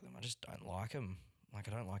look back at them, I just don't like them. Like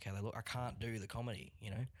I don't like how they look. I can't do the comedy.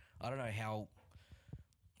 I don't know how,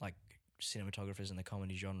 like cinematographers in the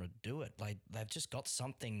comedy genre do it. Like they've just got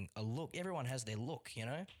something, a look. Everyone has their look.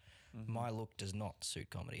 My look does not suit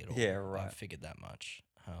comedy at all. Yeah, right. I've figured that much.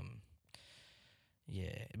 Yeah,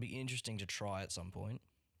 it'd be interesting to try at some point.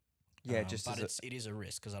 Yeah, just but as it is a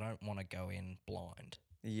risk because I don't want to go in blind.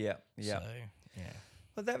 yeah. So, yeah.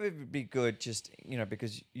 Well, that would be good, just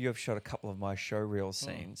because you have shot a couple of my showreel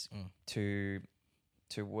scenes to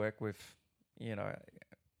work with,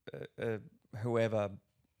 whoever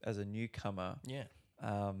as a newcomer. Yeah.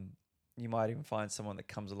 You might even find someone that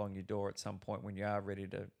comes along your door at some point when you are ready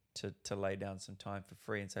to lay down some time for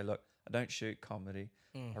free and say, look, I don't shoot comedy.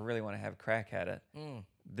 I really want to have a crack at it.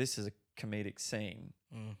 This is a comedic scene.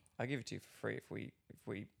 I'll give it to you for free if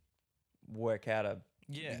we work out a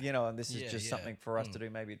Yeah. and this is Yeah, just yeah. something for us to do.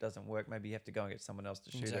 Maybe it doesn't work. Maybe you have to go and get someone else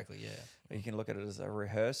to shoot Exactly, it. yeah. Or you can look at it as a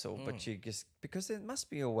rehearsal, but you just, because there must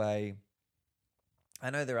be a way. I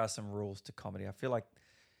know there are some rules to comedy. I feel like,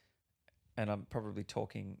 and I'm probably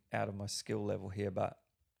talking out of my skill level here, but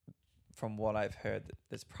from what I've heard,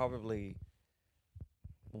 there's probably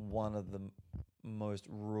one of the most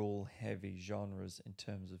rule heavy genres in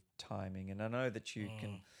terms of timing. And I know that you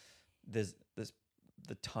can, there's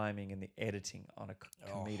the timing and the editing on a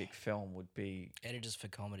comedic film would be Editors for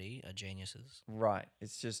comedy are geniuses. right.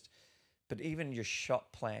 It's just, but even your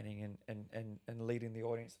shot planning and leading the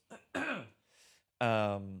audience,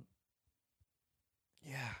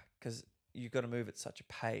 yeah, because you've got to move at such a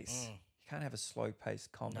pace. You can't have a slow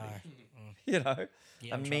paced comedy. No. You know,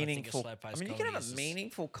 Yeah, a I'm trying to think of meaningful. slow-paced I mean, you can comedy have is a just-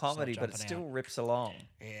 meaningful comedy, but it jumping still out. rips along.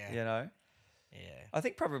 Yeah. You know, Yeah. I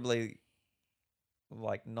think probably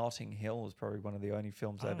like Notting Hill was probably one of the only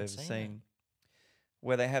films I I've ever haven't seen seen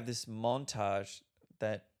where they have this montage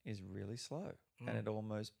that is really slow Mm. and it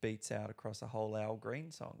almost beats out across a whole Al Green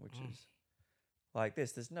song, which is like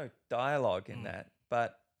this. There's no dialogue in that,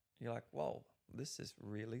 but you're like, whoa, this is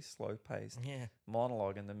really slow paced Yeah.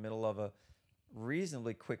 monologue in the middle of a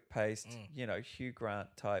reasonably quick paced, Hugh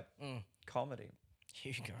Grant type comedy.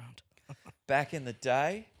 Hugh Grant. Back in the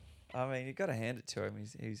day, I mean, you got to hand it to him.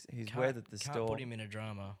 He's weathered the Can't storm. put him in a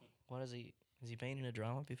drama. What is he? Has he been in a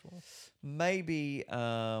drama before? Maybe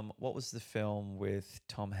what was the film with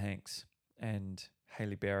Tom Hanks and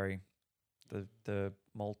Halle Berry? The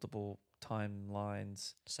multiple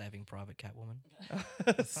timelines. Saving Private Catwoman.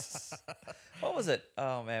 What was it?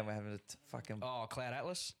 Oh man, we're having a fucking Oh, Cloud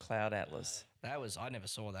Atlas. Cloud Atlas. I never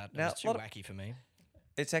saw that. It Now, was too lot of- wacky for me.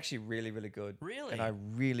 It's actually really, really good. Really? And I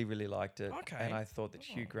really, really liked it. Okay. And I thought that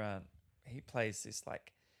Hugh Grant, he plays this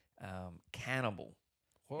like cannibal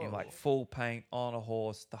in like Whoa. full paint on a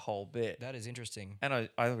horse, the whole bit. That is interesting. And I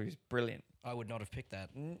thought he was brilliant. I would not have picked that.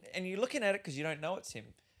 And you're looking at it because you don't know it's him.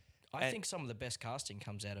 I And- think some of the best casting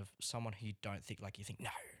comes out of someone who you don't think, like, you think,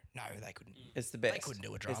 no, they couldn't. It's the best. They couldn't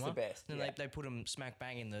do a It's drama. the best. And yeah. they put him smack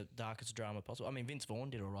bang in the darkest drama possible. I mean, Vince Vaughn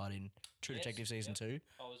did all right in True Yes, Detective season 2,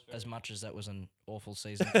 I was as very- much as that was an awful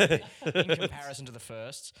season. In comparison to the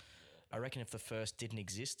first, I reckon if the first didn't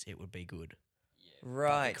exist, it would be good.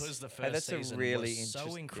 Right. Because the Hey, first that's season a really was so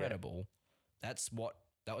interest- yeah. incredible,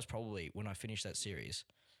 that was probably when I finished that series,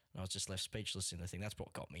 and I was just left speechless in the thing. That's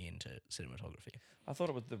what got me into cinematography. I thought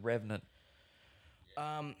it was The Revenant.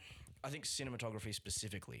 I think cinematography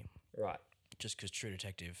specifically, Right. just because True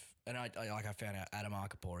Detective, and I found out Adam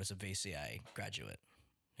Arkapour is a VCA graduate.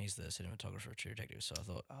 He's the cinematographer of True Detective, so I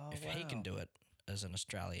thought if he can wow. do it as an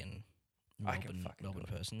Australian I can fucking Melbourne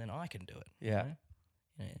do it. person, then I can do it. you Yeah. know?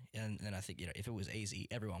 Yeah. And then I think if it was easy,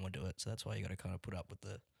 everyone would do it. So that's why you got to kind of put up with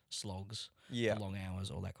the slogs, Yeah. the long hours,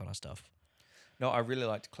 all that kind of stuff. No, I really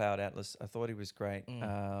liked Cloud Atlas. I thought he was great.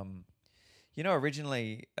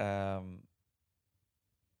 Originally,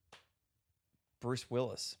 Bruce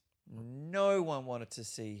Willis, no one wanted to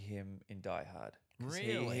see him in Die Hard. 'Cause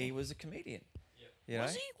Really? He was a comedian. You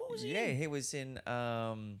Was know? he? What was he Yeah, in? he was in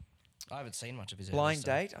I haven't seen much of his Blind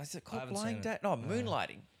early stuff. Date. Is it called haven't Blind seen it. Date? No,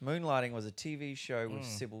 Moonlighting. Moonlighting was a TV show with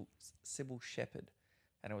Mm. Sybil Shepherd,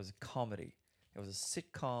 and it was a comedy. It was a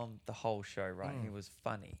sitcom. The whole show, right? Mm. He was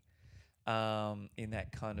funny, in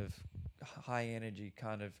that kind of high energy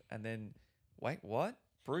kind of. And then, wait, what?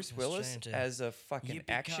 Bruce Just Willis trying to- as a fucking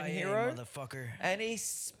action Yippee-ki-yay, hero, motherfucker. and he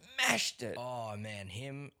smashed it. Oh man,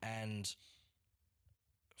 him and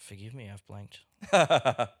forgive me, I've blanked.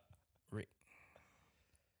 Rick,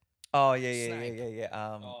 Oh yeah, Snape. yeah.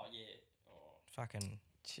 Oh yeah. fucking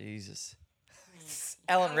Jesus,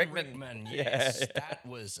 Alan Rickman. Yes, Yeah. that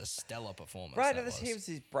was a stellar performance. Right, that and this was. he was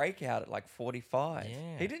his breakout at like 45.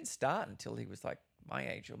 Yeah. He didn't start until he was like my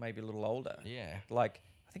age or maybe a little older. Yeah. Like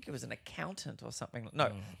I think he was an accountant or something.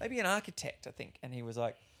 No, maybe an architect, I think. And he was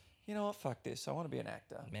like, you know what, fuck this. I want to be an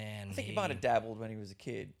actor. Man, I think he might have dabbled when he was a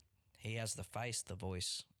kid. He has the face, the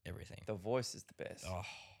voice, everything. The voice is the best. Oh,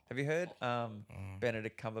 Have you heard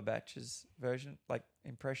Benedict Cumberbatch's version, like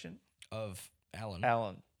impression? of Alan.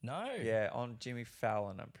 Alan. No. Yeah, on Jimmy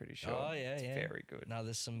Fallon, I'm pretty sure. Oh yeah, It's yeah. very good. No,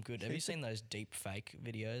 there's some good. Have you seen those deep fake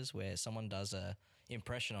videos where someone does a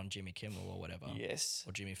impression on Jimmy Kimmel or whatever? Yes.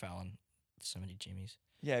 Or Jimmy Fallon. So many Jimmys.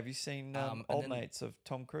 Yeah, have you seen and Old then- Mates of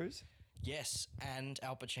Tom Cruise? Yes, and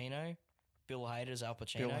Al Pacino. Bill Hader's Al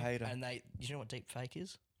Pacino. Bill Hader. And you know what deep fake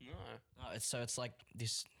is? No. Oh, it's like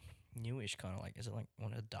this newish kind of like, is it like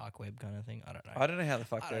one of a dark web kind of thing? I don't know. I don't know how the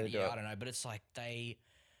fuck I they don't, do yeah, it. I don't know, but it's like they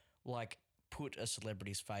like put a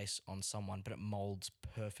celebrity's face on someone, but it molds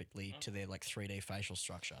perfectly to their like 3D facial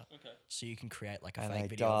structure. Okay. So you can create like a And fake they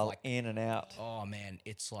video dial of like, in and out. oh man,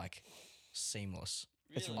 it's like seamless.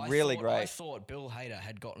 It's Really? I really thought- great. I thought Bill Hader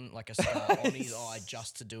had gotten like a scar on his eye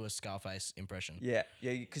just to do a Scarface impression. Yeah,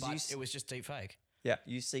 yeah, because But it was just deep fake.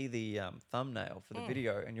 you see the thumbnail for the Mm.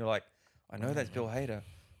 video, and you're like, I know that's Bill Hader,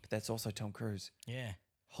 but that's also Tom Cruise. Yeah.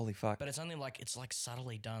 Holy fuck! But it's only like, it's like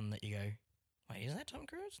subtly done that you go, wait, isn't that Tom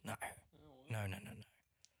Cruise? No. No.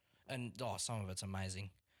 And some of it's amazing.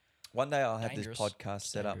 One day I'll have Dangerous. this podcast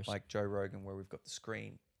set up Dangerous. like Joe Rogan, where we've got the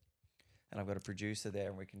screen, and I've got a producer there,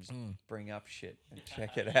 and we can just bring up shit and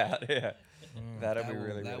check it out. Yeah, that'd be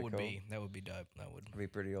really that really would cool. that would be dope. That would. It'd be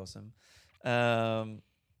pretty awesome.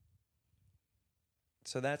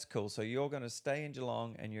 So that's cool. So you're going to stay in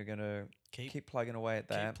Geelong, and you're going to keep plugging away at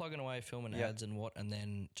that. Keep plugging away, filming Yeah. ads and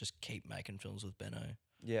then just keep making films with Benno.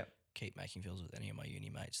 Yeah. Keep making films with any of my uni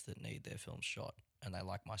mates that need their films shot and they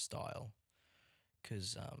like my style.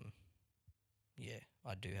 Because, yeah,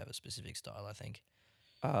 I do have a specific style, I think.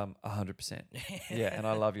 100%. Yeah, and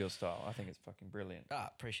I love your style. I think it's fucking brilliant.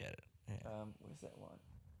 Appreciate it. Yeah. Where's that one?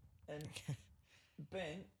 And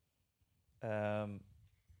Ben,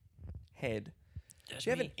 Head, do you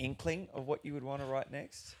have an inkling of what you would want to write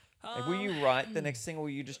next? Like, will you write the next thing, or will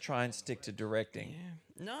you just try and stick to directing?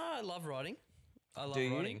 Yeah. No, I love writing. I love Do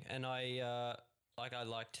you? writing, and I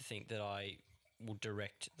like to think that I will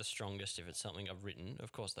direct the strongest if it's something I've written.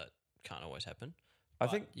 Of course, that can't always happen. I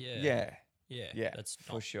But think, yeah. yeah, that's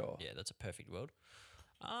for not- sure. Yeah, that's a perfect world.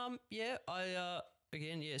 Yeah,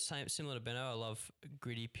 again, similar to Benno. I love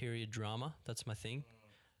gritty period drama. That's my thing.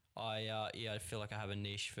 I feel like I have a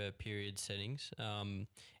niche for period settings. Even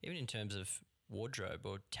in terms of wardrobe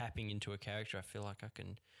or tapping into a character, I feel like I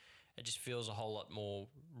can. It just feels a whole lot more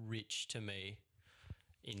rich to me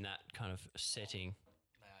in that kind of setting.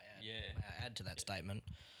 May I add to that statement?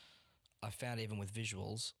 I found even with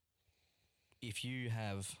visuals, if you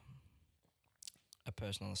have a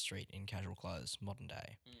person on the street in casual clothes, modern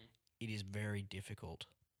day, it is very difficult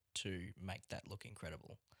to make that look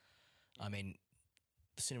incredible. I mean,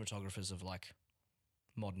 the cinematographers of like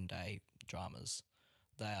modern day dramas,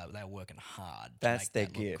 they're working hard. That's to their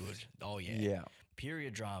make that look gift. good. Oh yeah. Yeah.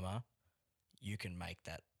 Period drama, you can make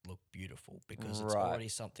that look beautiful because it's Right. already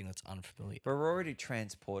something that's unfamiliar. But we're already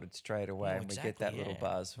transported straight away, and we get that little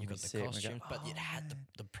buzz when You've we got the see it. And we go, costume, but "Oh, it had man."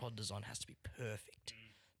 the prod design has to be perfect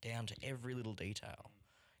down to every little detail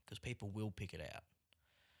because people will pick it out.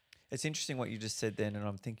 It's interesting what you just said then, and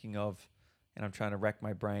I'm thinking of, and I'm trying to rack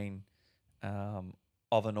my brain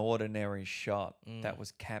of an ordinary shot that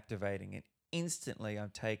was captivating, and instantly I'm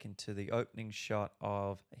taken to the opening shot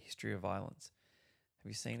of A History of Violence. Have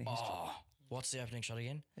you seen A History? Oh, what's the opening shot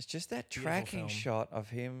again? It's just that Beautiful tracking film. shot of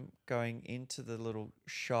him going into the little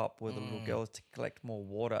shop where the little girl is to collect more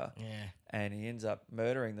water, Yeah. and he ends up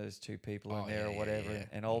murdering those two people in Oh, there yeah, or yeah, whatever. yeah.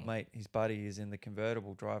 And old mate, his buddy, is in the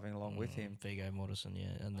convertible driving along with him. Viggo Mortensen,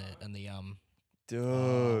 yeah, and the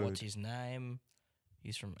Dude. what's his name?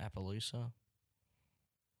 He's from Appaloosa.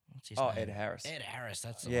 What's his Oh, name? Ed Harris. Ed Harris,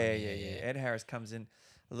 that's the Yeah, one. yeah. Ed Harris comes in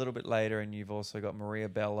a little bit later, and you've also got Maria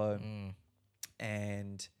Bello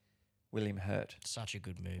and William Hurt. Such a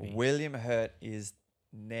good movie. William Hurt is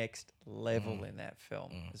next level in that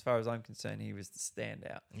film. As far as I'm concerned, he was the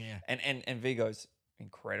standout. Yeah. And Vigo's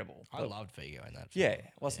incredible. I But loved Viggo in that film. yeah,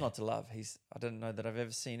 what's not to love? I don't know that I've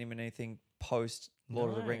ever seen him in anything post Lord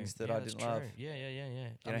of the No, Rings that yeah, I that's didn't love. true. Yeah.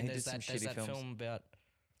 You know, he did there's some that, there's shitty that films. film about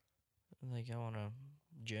they go on a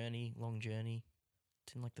journey, long journey.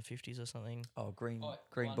 It's in like the 50s or something. Oh, Green Book.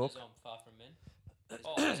 Far From Men.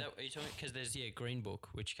 Oh, is that what you're talking? Because there's Green Book,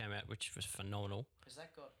 which came out, which was phenomenal. Has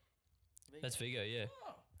that got? That's Viggo, yeah.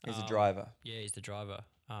 He's a driver. Yeah, he's the driver,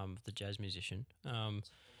 the jazz musician.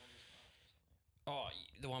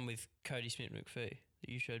 The one with Cody Smith McPhee that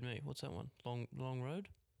you showed me. What's that one? Long Road?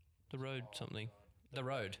 The Road something. The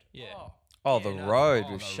Road, yeah. Oh, Yeah, The no, Road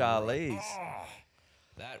oh, with The Road. Charlize.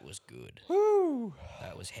 That was good. Woo!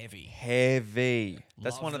 That was heavy. Heavy.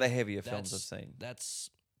 That's Love one of the it. heavier films I've That's- seen. That's.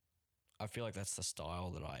 I feel like that's the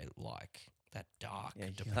style that I like. That dark, Yeah, you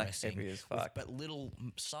like depressing, heavy as with- fuck. but little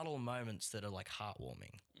subtle moments that are like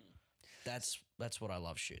heartwarming. That's what I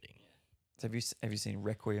love shooting. So have you seen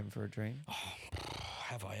Requiem for a Dream?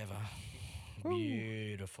 Have I ever?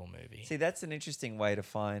 Beautiful movie. See, that's an interesting way to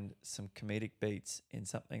find some comedic beats in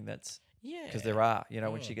something that's Yeah, because there are,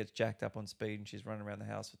 when she gets jacked up on speed and she's running around the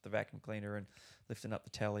house with the vacuum cleaner and lifting up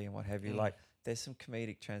the telly and what have you. Like, there's some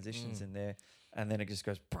comedic transitions in there, and then it just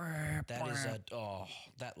goes. that is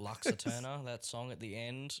that Luxa Turner, that song at the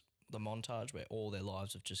end, the montage where all their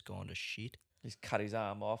lives have just gone to shit. He's cut his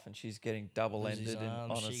arm off, and she's getting double-ended Loses his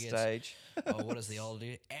arm, on a she gets- stage. Oh, what is the old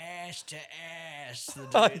dude? Ass to ass. The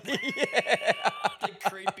Oh, dude, yeah. the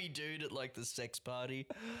creepy dude at like the sex party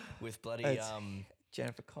with bloody It's-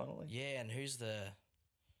 Jennifer Connelly, Yeah, and who's that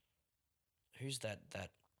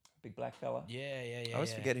big black fella. yeah. I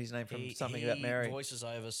always forget his name from Something About Mary. He voices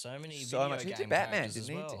over so many So video much. He game did Batman, characters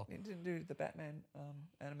didn't he? as well. He didn't do the Batman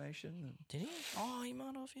animation. And Did he? Oh, he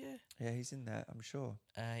might have, yeah. yeah, he's in that. I'm sure.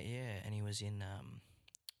 Yeah, and he was in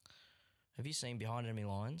have you seen Behind Enemy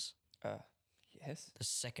Lines? Yes. The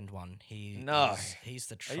second one. No. He's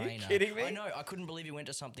the Are you trainer. kidding me? I know. I couldn't believe he went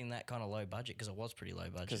to something that kind of low budget because it was pretty low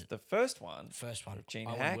Because budget. the first one, First one, Gene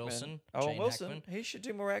Owen Hackman. Wilson. Owen Gene Wilson. Hackman. He should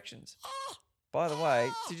do more actions. By the way,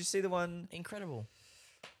 did you see the one Incredible.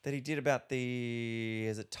 that he did about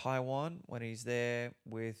is it Taiwan when he's there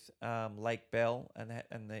with Lake Bell and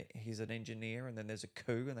he's an engineer and then there's a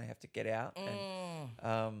coup and they have to get out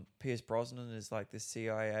and Pierce Brosnan is like this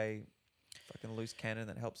CIA fucking loose cannon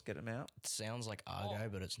that helps get him out. It sounds like Argo,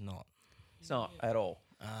 but it's not. It's not at all.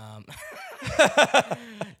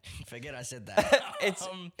 Forget I said that.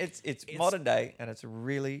 It's modern day and it's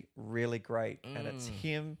really really great and it's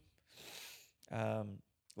him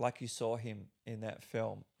like you saw him in that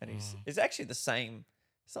film and it's actually the same.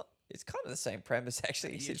 It's kind of the same premise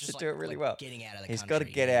actually. He Yeah, seems just to do it really like well. Getting out of the He's country. got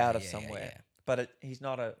to get Yeah, out of yeah, somewhere. yeah. But he's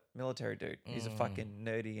not a military dude. He's a fucking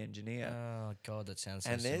nerdy engineer. Oh god, that sounds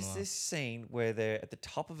so and there's similar. this scene where they're at the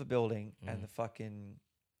top of a building and the fucking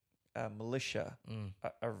militia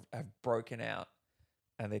have broken out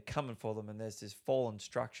and they're coming for them and there's this fallen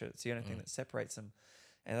structure. It's the only thing that separates them.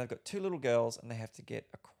 And they've got two little girls and they have to get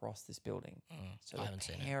across this building. So I the haven't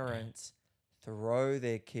seen it, parents throw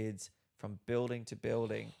their kids from building to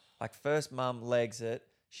building. Like first mum legs it.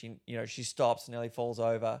 She stops, nearly falls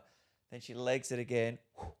over. Then she legs it again,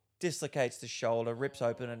 dislocates the shoulder, rips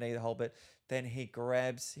open her knee the whole bit. Then he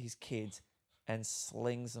grabs his kids and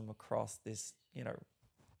slings them across this,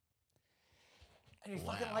 And you're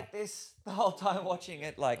fucking Wow. like this the whole time watching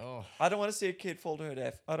it. Like, Oh. I don't want to see a kid fall to her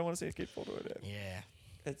death. I don't want to see a kid fall to her death. Yeah.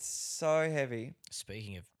 It's so heavy.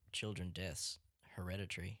 Speaking of children deaths,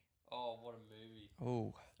 Hereditary. Oh, what a movie!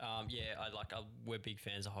 Oh, Yeah, we're big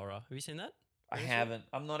fans of horror. Have you seen that? I haven't.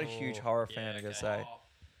 I'm not a huge Oh, horror yeah, fan, I gotta okay. say. Are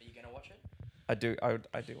you gonna watch it? I do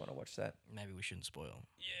want to watch that. Maybe we shouldn't spoil.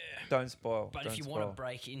 Yeah. Don't spoil. But don't if you spoil. want to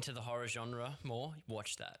break into the horror genre more,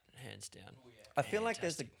 watch that hands down. I feel like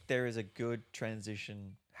Fantastic. there is a good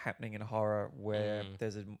transition happening in horror where Mm.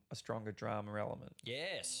 there's a stronger drama element.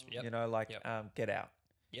 Yes. Yep. You know, like Yep. Get Out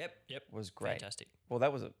Yep. was great. Fantastic. Well,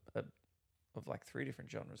 that was a of like 3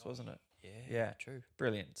 different genres, wasn't it? Yeah. Yeah. True.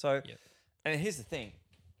 Brilliant. So, Yep. and here's the thing,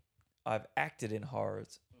 I've acted in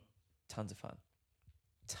horrors, tons of fun,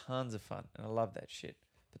 and I love that shit.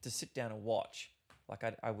 But to sit down and watch, like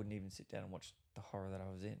I wouldn't even sit down and watch the horror that I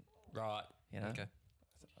was in. Right. You know, Okay.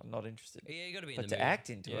 I'm not interested. Yeah, you got to be in But the to mood. act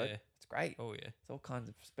into Yeah. it, it's great. Oh yeah. There's all kinds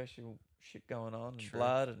of special shit going on, and True.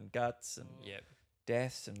 blood and guts and Yep.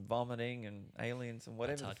 deaths and vomiting and aliens and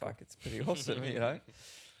whatever the hardcore. fuck. It's pretty awesome, you know.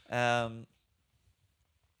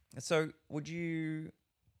 So would you,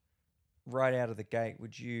 right out of the gate,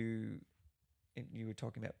 you were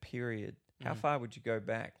talking about period. How Mhm. far would you go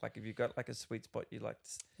back? Like, if you got like a sweet spot you like to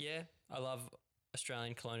Yeah, I love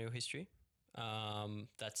Australian colonial history.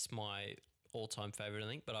 That's my all-time favorite, I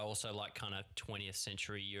think. But I also like kind of 20th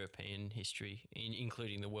century European history,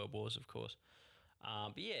 including the World Wars, of course.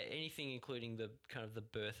 But yeah, anything including the kind of the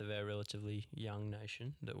birth of our relatively young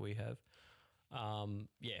nation that we have.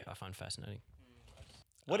 Yeah, I find fascinating.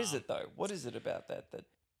 What is it though? What is it about that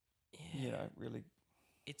you know really?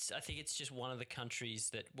 I think it's just one of the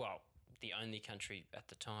countries that, well, the only country at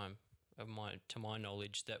the time to my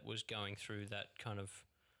knowledge, that was going through that kind of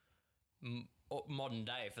modern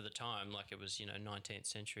day for the time, like it was 19th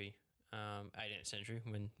century, 18th century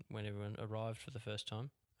when everyone arrived for the first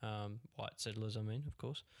time, white settlers, I mean, of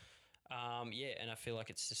course. Yeah, and I feel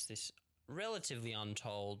like it's just this relatively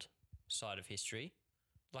untold side of history.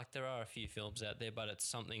 Like, there are a few films out there, but it's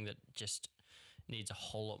something that just needs a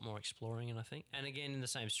whole lot more exploring, and I think. And again, in the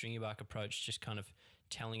same Stringy Bark approach, just kind of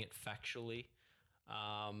telling it factually,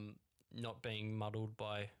 not being muddled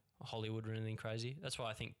by Hollywood or anything crazy. That's why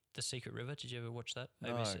I think The Secret River, did you ever watch that? No,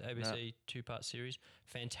 ABC 2-part series.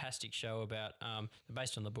 Fantastic show about,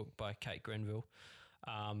 based on the book by Kate Grenville,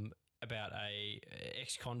 about a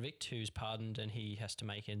ex-convict who's pardoned, and he has to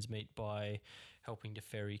make ends meet by helping to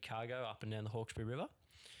ferry cargo up and down the Hawkesbury River.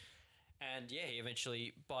 And yeah, he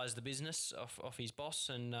eventually buys the business off his boss,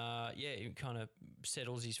 and he kind of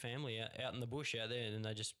settles his family out in the bush out there, and then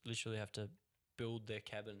they just literally have to build their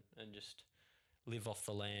cabin and just live off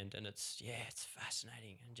the land. And it's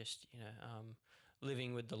fascinating, and just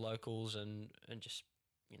living with the locals and just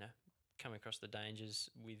coming across the dangers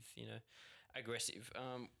with aggressive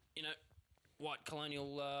white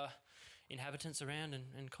colonial inhabitants around,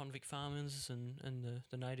 and convict farmers and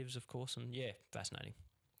the natives, of course. And yeah, fascinating.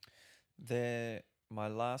 My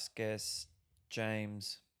last guest,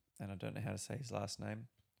 James, and I don't know how to say his last name,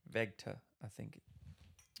 Vegta, I think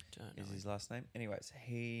Don't is know. his last name. Anyways,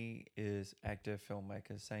 he is actor,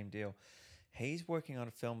 filmmaker, same deal. He's working on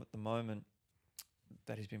a film at the moment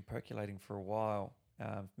that he's been percolating for a while.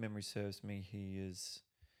 If memory serves me, he's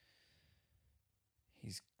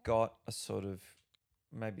got a sort of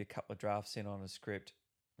maybe a couple of drafts in on a script.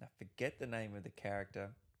 I forget the name of the character,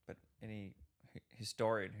 but any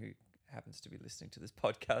historian who happens to be listening to this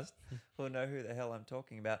podcast will know who the hell I'm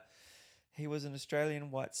talking about. He was an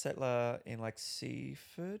Australian white settler in like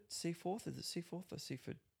Seaford? Seaforth? Is it Seaforth or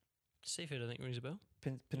Seaford? Seafood, I think, rings a bell.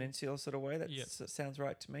 Peninsula sort of way. That Yep. sounds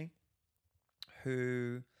right to me.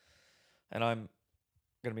 Who, and I'm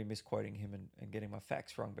going to be misquoting him and getting my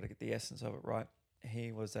facts wrong, but I get the essence of it right.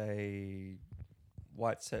 He was a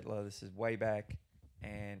white settler. This is way back,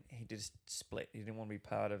 and he did a split. He didn't want to be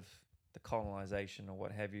part of the colonization or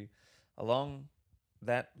what have you. Along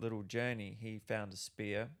that little journey, he found a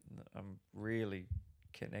spear. I'm really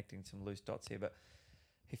connecting some loose dots here, but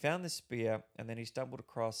he found this spear, and then he stumbled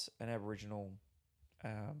across an Aboriginal,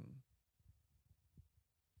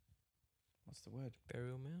 what's the word?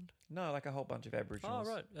 Burial mound? No, like a whole bunch of Aboriginals.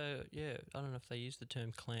 Oh, right. Yeah. I don't know if they use the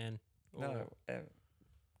term clan or No,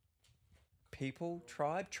 people,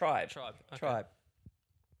 tribe. tribe. Okay. Tribe.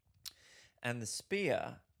 And the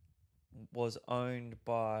spear was owned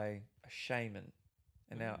by a shaman.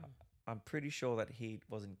 And now I'm pretty sure that he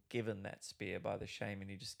wasn't given that spear by the shaman.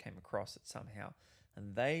 He just came across it somehow.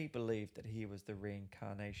 And they believed that he was the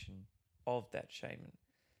reincarnation of that shaman.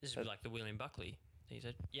 This So- is like the William Buckley. He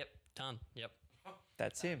said, "Yep, done. Yep,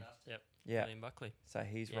 That's him. yep." Yeah. William Buckley. So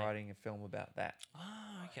he's Yeah. writing a film about that.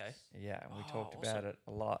 Ah, okay. Yeah, and we Oh, talked awesome. about it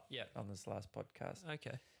a lot Yeah. on this last podcast.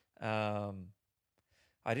 Okay.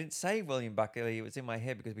 I didn't say William Buckley. It was in my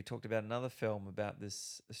head because we talked about another film about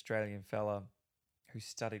this Australian fella who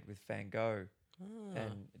studied with Van Gogh Ah.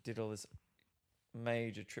 and did all this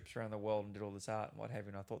major trips around the world and did all this art and what have you.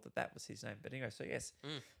 And I thought that was his name. But anyway, so yes,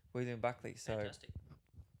 William Buckley. So Fantastic.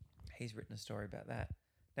 he's written a story about that.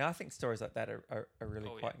 Now, I think stories like that are really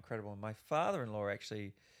Oh, quite yeah. incredible. And my father-in-law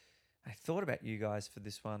actually, I thought about you guys for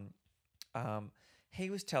this one. He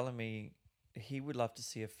was telling me he would love to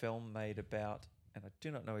see a film made about, and I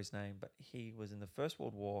do not know his name, but he was in the First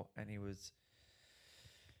World War and he was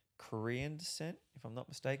Korean descent, if I'm not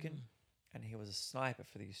mistaken. And he was a sniper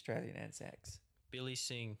for the Australian Anzacs. Billy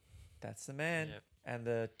Singh. That's the man. Yep. And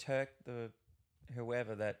the Turk,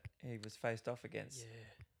 whoever that he was faced off against. Yeah.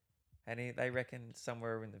 And they reckon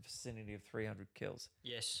somewhere in the vicinity of 300 kills.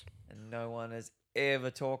 Yes. And no one has ever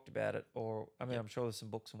talked about it. Or, I mean, Yep. I'm sure there's some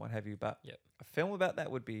books and what have you, but Yep. a film about that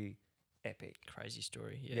would be epic. Crazy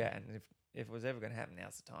story. Yeah. Yeah, and if it was ever going to happen,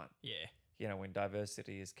 now's the time. Yeah. You know, when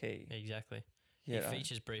diversity is key. Exactly. Yeah. He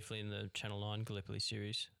features briefly in the Channel 9 Gallipoli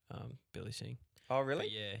series, Billy Singh. Oh, really?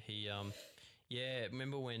 But yeah, he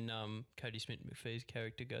remember when Cody Smith McPhee's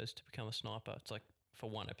character goes to become a sniper? It's like for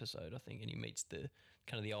one episode, I think, and he meets the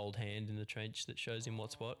kind of the old hand in the trench that shows him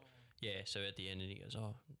what's what. Yeah, so at the end, and he goes,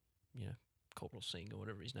 "Oh, you know, Corporal Singh or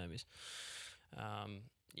whatever his name is."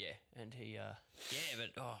 Yeah, and he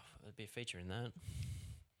there'd be a feature in that.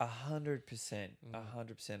 100%,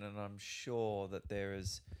 100%, and I'm sure that there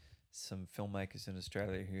is some filmmakers in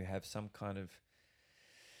Australia who have some kind of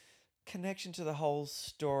connection to the whole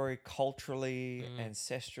story culturally,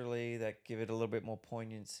 ancestrally, that give it a little bit more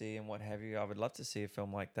poignancy and what have you. I would love to see a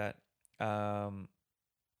film like that.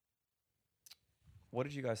 What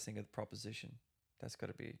did you guys think of The Proposition? That's got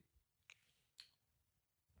to be.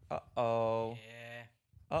 Uh-oh.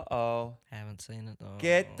 Yeah. Uh-oh. Haven't seen it. Oh.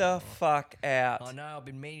 Get the fuck out. I know. I've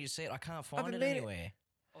been meaning to see it. I can't find been it meaning- anywhere.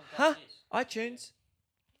 Huh? iTunes.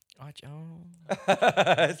 Oh. It's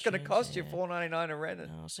going to iTunes, cost you yeah. $4.99 to rent it.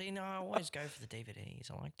 No, see, no, I always go for the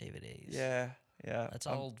DVDs. I like DVDs. Yeah, yeah. That's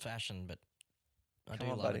I'm- old fashioned, but I Come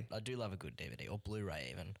do on, love buddy. it. I do love a good DVD or Blu-ray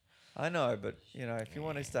even. I know, but you know, if you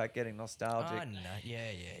want to start getting nostalgic, Oh, no,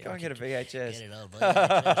 yeah. go I and get a could VHS. Get it on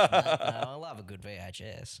VHS. No, I love a good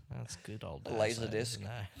VHS. That's good old days. Laserdisc. No,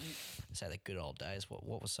 say the good old days.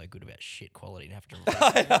 What was so good about shit quality and have to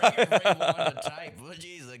rewind a tape? Well,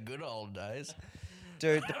 geez, the good old days.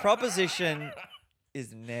 Dude, The Proposition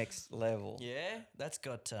is next level. Yeah, that's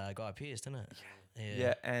got Guy Pearce, doesn't it?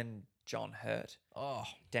 Yeah, and John Hurt, Oh,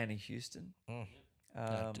 Danny Houston, No,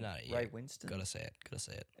 yeah. Ray Winston, gotta say it. Gotta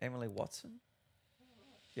say it. Emily Watson.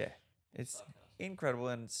 Yeah, it's incredible,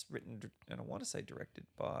 and it's written and I want to say directed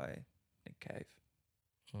by Nick Cave.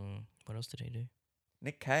 What else did he do?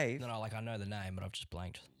 Nick Cave. No, like I know the name, but I've just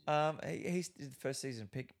blanked. He's did the first season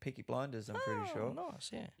of Peaky Blinders. I'm pretty sure. Nice,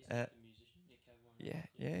 yeah.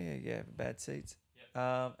 Yeah. Bad Seeds.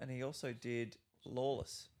 And he also did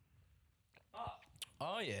Lawless.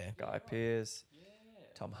 Oh yeah. Guy Pearce,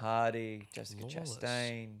 Tom Hardy, Jessica Lawless.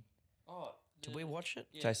 Chastain, Oh, Did we watch it?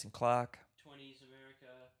 Jason Clarke, 20s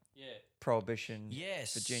America. Yeah. Prohibition,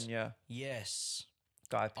 Yes. Virginia, Yes.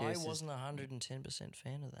 Guy I Pearce. wasn't 110%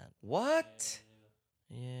 fan of that. What?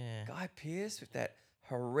 Yeah. Guy Pearce with that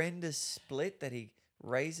horrendous split that he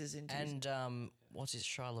raises into his... And what's his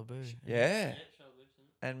Shia LaBeouf? Yeah.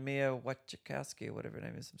 And Mia Wasikowska, or whatever her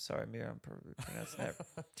name is. I'm sorry, Mia, I'm probably pronouncing that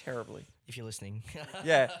terribly. If you're listening.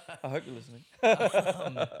 Yeah, I hope you're listening.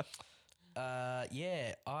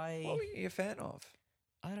 Yeah, What were you a fan of?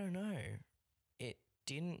 I don't know.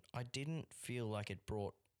 I didn't feel like it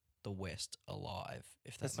brought the West alive,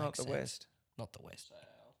 if that That's not makes the sense. West. Not the West.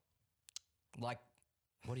 Like,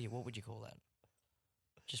 what would you call that?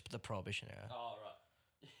 Just the Prohibition era. Oh, right.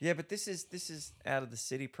 Yeah, but this is out of the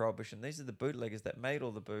city Prohibition. These are the bootleggers that made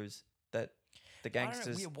all the booze that the don't know,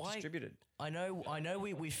 gangsters why- distributed. I know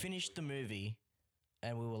we finished the movie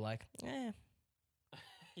and we were like, Yeah.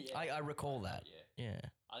 I recall that. Yeah.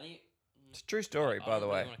 I think. It's a true story, by the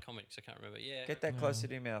way. I want to comment 'cause I can't remember. Yeah. Get that closer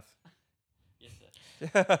to your mouth. Yes,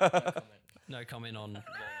 sir. No comment on Lawless.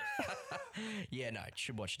 Yeah, no,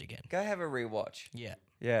 should watch it again. Go have a rewatch. Yeah.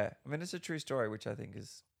 Yeah, I mean it's a true story, which I think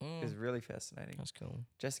is Mm. really fascinating. That's cool.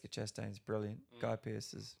 Jessica Chastain's brilliant. Guy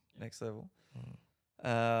Pearce is next level.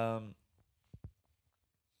 Mm.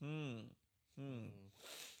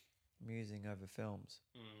 Musing over films.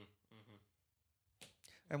 Mm-hmm.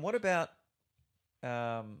 And what about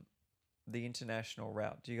the international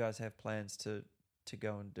route? Do you guys have plans to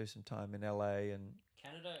go and do some time in LA and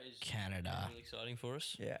Canada is Canada. really exciting for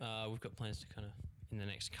us. Yeah. We've got plans to kind of in the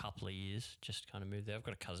next couple of years just kind of move there. I've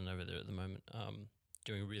got a cousin over there at the moment,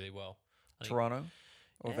 doing really well. I think- Toronto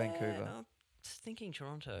or Yeah, Vancouver? I'm thinking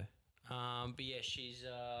Toronto. But yeah, she's.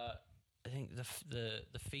 I think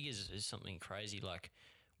the figures is something crazy, like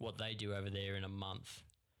what they do over there in a month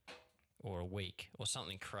or a week or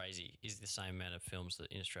something crazy is the same amount of films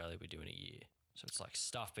that in Australia we do in a year. So it's like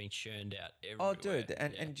stuff being churned out everywhere. Oh, dude,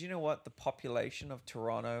 and Yeah. do you know what? The population of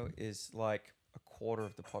Toronto is like a quarter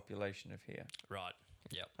of the population of here. Right.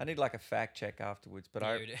 Yep. I need like a fact check afterwards, but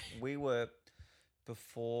Dude. we were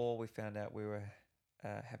before we found out we were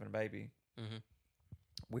having a baby. Mm-hmm.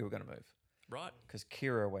 We were going to move Right. because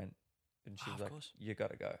Kira went, and she Ah, was of like, course. "You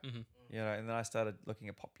got to go," Mm-hmm. you know. And then I started looking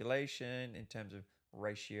at population in terms of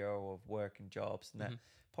ratio of work and jobs, and that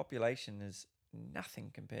population is nothing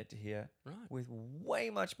compared to here, Right. with way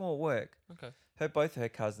much more work. Okay. Both her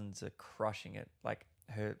cousins are crushing it. Like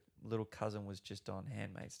her little cousin was just on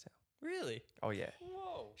Handmaid's Tale. Really? Oh yeah,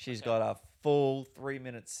 Whoa. she's got a full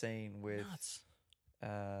 3-minute scene with Nuts.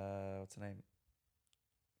 what's her name?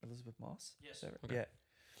 Elizabeth Moss. Yes. Is that right? Okay. Yeah.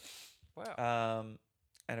 Wow.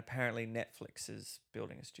 And apparently Netflix is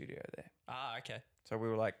building a studio there. Okay. So we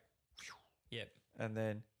were like, Yep. and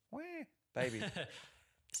then, wah, baby.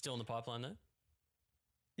 Still in the pipeline though?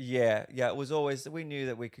 Yeah. It was always, we knew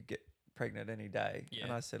that we could get pregnant any day. And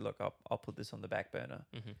Yeah. I said, look, I'll put this on the back burner.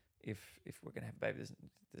 Mm-hmm. If we're going to have a baby,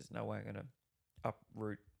 there's no way I'm going to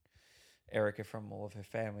uproot Erica from all of her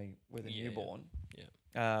family with a Yeah. newborn.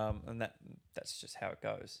 Yeah. And that's just how it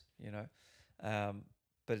goes, you know.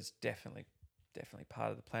 But it's definitely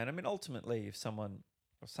part of the plan. I mean, ultimately, if someone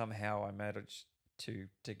or somehow I managed to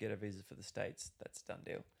get a visa for the States, that's a done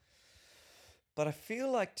deal. But I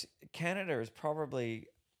feel like Canada is probably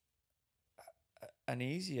an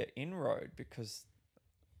easier inroad because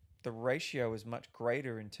the ratio is much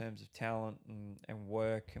greater in terms of talent and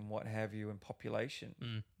work and what have you and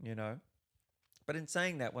population, you know. But in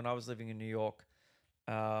saying that, when I was living in New York,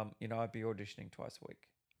 you know, I'd be auditioning twice a week.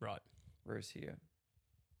 Right. Whereas here,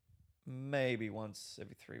 maybe once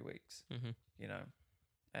every 3 weeks, Mm-hmm. you know,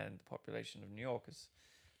 and the population of New York is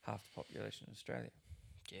half the population of Australia.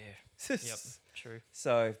 Yeah. Yep. True.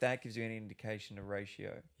 So if that gives you any indication of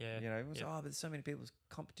ratio, Yeah. you know, it was, Yep. but there's so many people,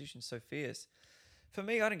 competition's so fierce. For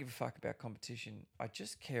me, I don't give a fuck about competition. I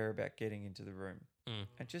just care about getting into the room Mm.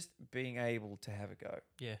 and just being able to have a go.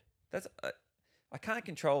 Yeah. That's I can't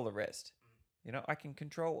control the rest. You know, I can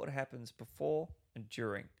control what happens before and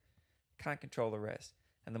during. Can't control the rest.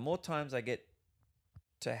 And the more times I get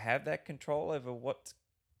to have that control over what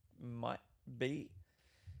might be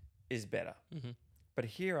is better. Mm-hmm. But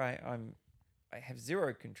here I have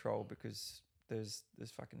zero control because there's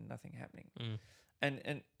fucking nothing happening. Mm.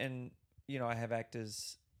 And you know, I have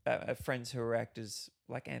actors, friends who are actors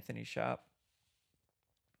like Anthony Sharp,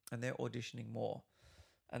 and they're auditioning more,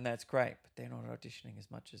 and that's great. But they're not auditioning as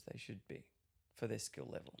much as they should be for their skill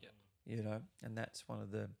level. Yep. You know, and that's one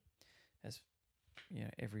of the, as you know,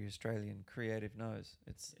 every Australian creative knows,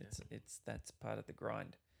 it's that's part of the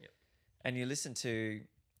grind. Yep. And you listen to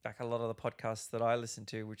like a lot of the podcasts that I listen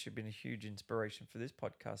to, which have been a huge inspiration for this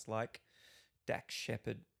podcast, like Dax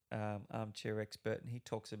Shepard, Armchair Expert, and he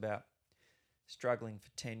talks about struggling for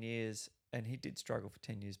 10 years, and he did struggle for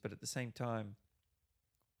 10 years, but at the same time,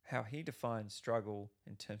 how he defines struggle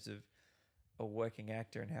in terms of a working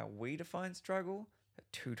actor and how we define struggle are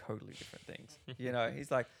two totally different things. You know, he's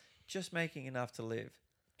like, just making enough to live.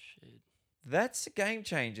 Shit. That's a game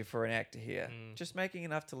changer for an actor here. Mm. Just making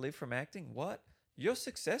enough to live from acting. What? You're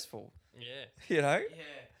successful. Yeah. You know? Yeah.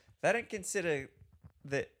 They don't consider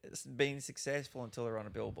that being successful until they're on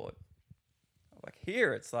a billboard. Like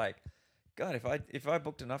here, it's like, God, if I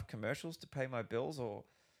booked enough commercials to pay my bills or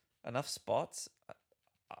enough spots,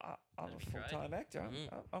 I'm That'd a be great. full-time actor.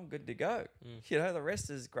 Mm. I'm good to go. Mm. You know, the rest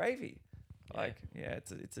is gravy. Yeah. Like, yeah,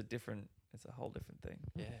 it's a whole different thing.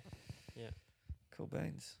 Yeah. Cool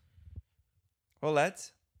beans. Well,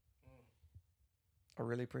 lads, I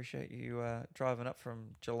really appreciate you driving up from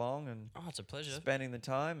Geelong and Oh, it's a pleasure. spending the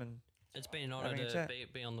time. And It's been an honour having a to chat.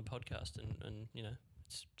 be on the podcast, and you know,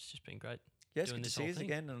 it's just been great. yeah, it's doing good to this see whole you thing.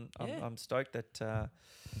 again. And Yeah. I'm stoked that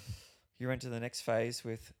you're into the next phase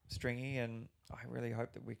with Stringy, and I really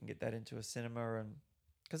hope that we can get that into a cinema, and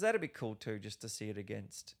because that'd be cool too, just to see it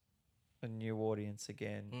against a new audience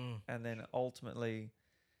again, Mm. and then ultimately.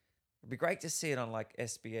 It'd be great to see it on like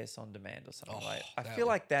SBS on demand or something Oh, like. I that feel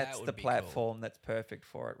would- like that's that the would be cool. platform that's perfect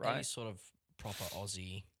for it, Any right? sort of proper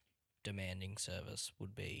Aussie demanding service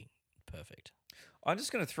would be perfect. I'm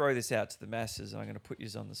just going to throw this out to the masses, and I'm going to put you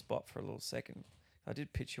on the spot for a little second. I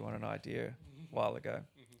did pitch you on an idea a while ago.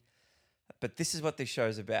 but this is what this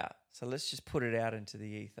show's about. So let's just put it out into the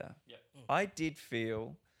ether. Yep. I did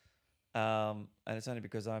feel, and it's only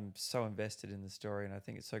because I'm so invested in the story and I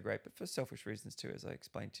think it's so great, but for selfish reasons too, as I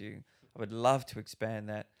explained to you, I would love to expand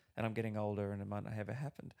that, and I'm getting older and it might not have ever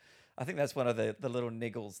happened. I think that's one of the little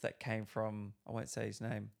niggles that came from, I won't say his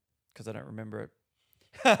name because I don't remember it,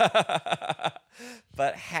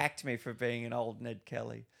 but hacked me for being an old Ned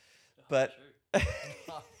Kelly. But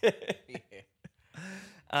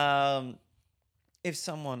if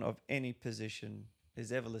someone of any position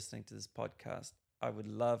is ever listening to this podcast, I would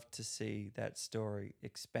love to see that story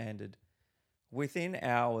expanded within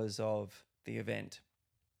hours of the event.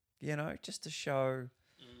 You know, just to show.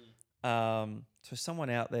 So someone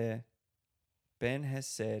out there, Ben has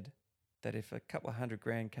said that if a couple of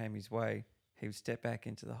 $100,000 came his way, he would step back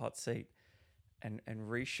into the hot seat and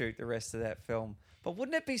reshoot the rest of that film. But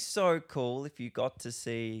wouldn't it be so cool if you got to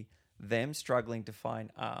see them struggling to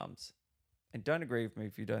find arms? And don't agree with me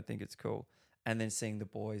if you don't think it's cool. And then seeing the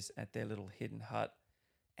boys at their little hidden hut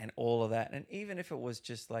and all of that. And even if it was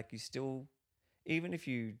just like even if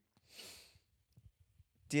you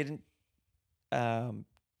didn't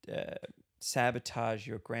sabotage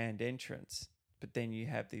your grand entrance, but then you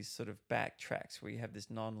have these sort of backtracks where you have this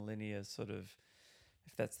non-linear sort of,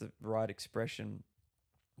 if that's the right expression,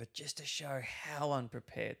 but just to show how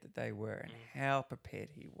unprepared that they were and how prepared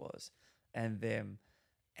he was and them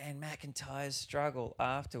and McIntyre's struggle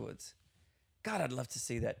afterwards. God, I'd love to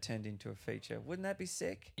see that turned into a feature. Wouldn't that be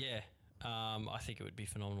sick? Yeah, I think it would be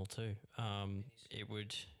phenomenal too. It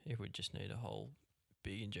would just need a whole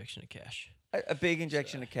big injection of cash. A big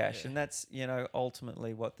injection of cash. yeah. And that's,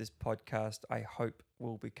 ultimately what this podcast, I hope,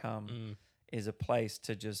 will become, is a place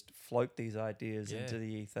to just float these ideas into the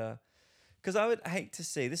ether. Because I would hate to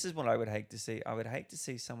see, this is what I would hate to see. I would hate to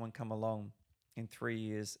see someone come along in 3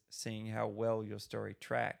 years seeing how well your story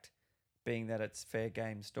tracked, being that it's fair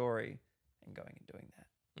game story, and going and doing that.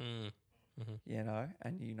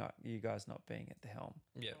 And you guys not being at the helm.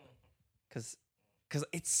 Yeah. Because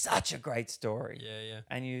it's such a great story. Yeah.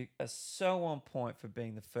 And you are so on point for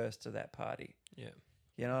being the first to that party. Yeah.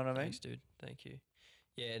 You know what I mean? Thanks, dude. Thank you.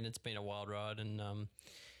 Yeah, and it's been a wild ride, and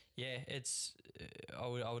it's. I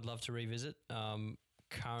would love to revisit.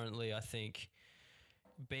 Currently, I think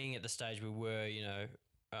being at the stage we were,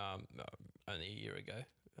 only a year ago.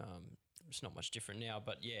 It's not much different now,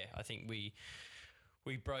 but yeah, I think we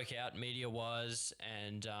broke out media wise,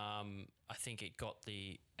 and I think it got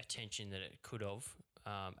the attention that it could have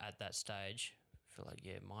at that stage. I feel like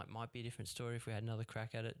might be a different story if we had another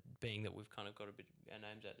crack at it, being that we've kind of got a bit our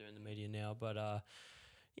names out there in the media now. But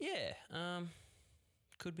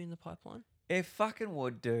could be in the pipeline. It fucking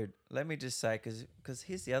would, dude. Let me just say, because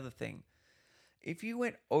here's the other thing. If you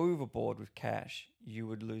went overboard with cash, you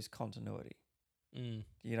would lose continuity.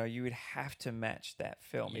 You would have to match that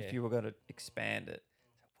film if you were going to expand it.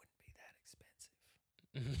 It wouldn't be that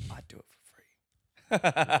expensive. I'd do it for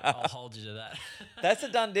free. I'll hold you to that. That's a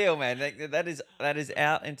done deal, man. That is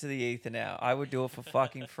out into the ether now. I would do it for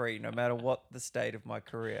fucking free, no matter what the state of my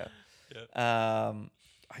career. Yep.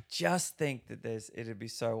 I just think that it'd be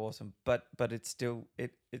so awesome, but it's still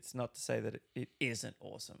it's not to say that it isn't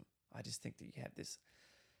awesome. I just think that you have this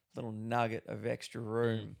little nugget of extra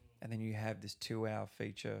room, and then you have this 2-hour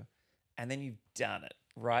feature, and then you've done it,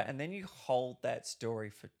 right? And then you hold that story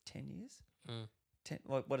for 10 years. 10,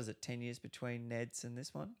 what is it? 10 years between Ned's and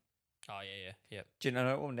this one. Oh yeah. Do you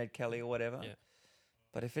know, or Ned Kelly or whatever? Yeah.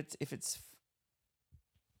 But if it's,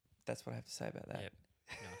 that's what I have to say about that.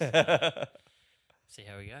 Yep. No, see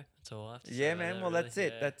how we go. That's all I have to say. Yeah, about man. that, Well, really. that's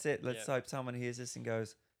it. Yeah. That's it. Let's Yep. hope someone hears this and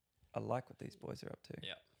goes, I like what these boys are up to.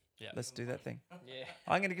 Yeah. Let's do that thing. Yeah.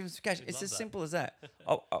 I'm going to give them some cash. We'd It's love as that. simple as that.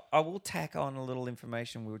 I will tack on a little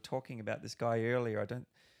information. We were talking about this guy earlier. I don't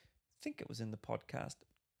think it was in the podcast.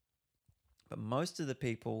 But most of the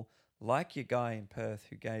people, like your guy in Perth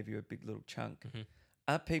who gave you a big little chunk,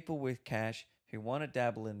 are people with cash who want to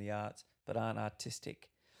dabble in the arts but aren't artistic.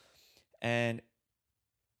 And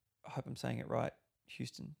I hope I'm saying it right.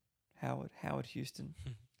 Howard Houston.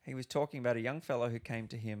 He was talking about a young fellow who came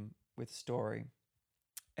to him with a story.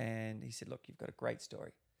 And he said, look, you've got a great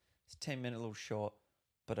story. It's a 10-minute little short,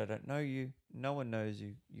 but I don't know you. No one knows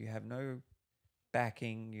you. You have no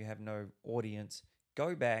backing. You have no audience.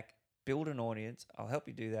 Go back, build an audience. I'll help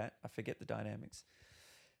you do that. I forget the dynamics.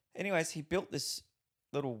 Anyways, he built this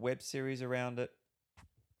little web series around it.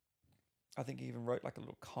 I think he even wrote like a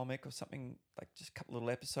little comic or something, like just a couple little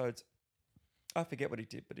episodes. I forget what he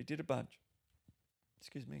did, but he did a bunch.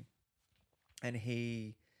 Excuse me. And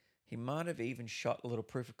he might have even shot a little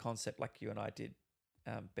proof of concept like you and I did,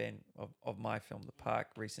 Ben, of my film, The Park,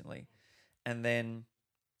 recently. And then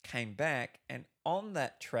came back, and on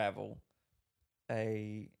that travel,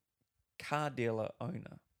 a car dealer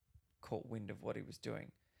owner caught wind of what he was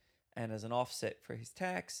doing. And as an offset for his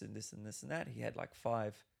tax and this and this and that, he had like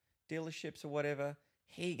 5 dealerships or whatever.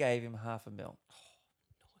 He gave him $500,000. Nice.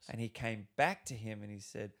 And he came back to him and he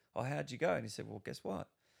said, "Oh, how'd you go?" And he said, "Well, guess what?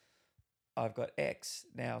 I've got X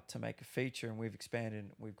now to make a feature, and we've expanded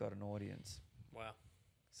and we've got an audience." Wow.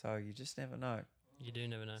 So you just never know. You do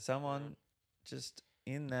never know. Someone just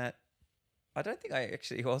in that. I don't think I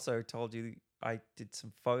actually also told you I did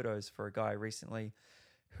some photos for a guy recently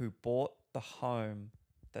who bought the home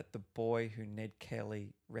that the boy who Ned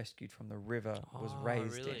Kelly rescued from the river was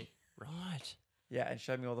raised in. Really? Right. Yeah, and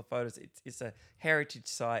showed me all the photos. It's a heritage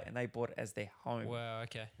site, and they bought it as their home. Wow.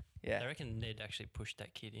 Okay. I Yeah. reckon Ned actually pushed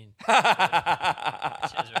that kid in.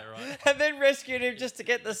 Sounds about right. And then rescued him just to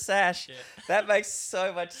get the sash. Yeah. That makes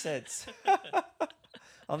so much sense.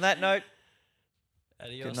 On that note,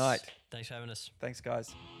 Adios. good night. Thanks for having us. Thanks,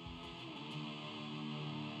 guys.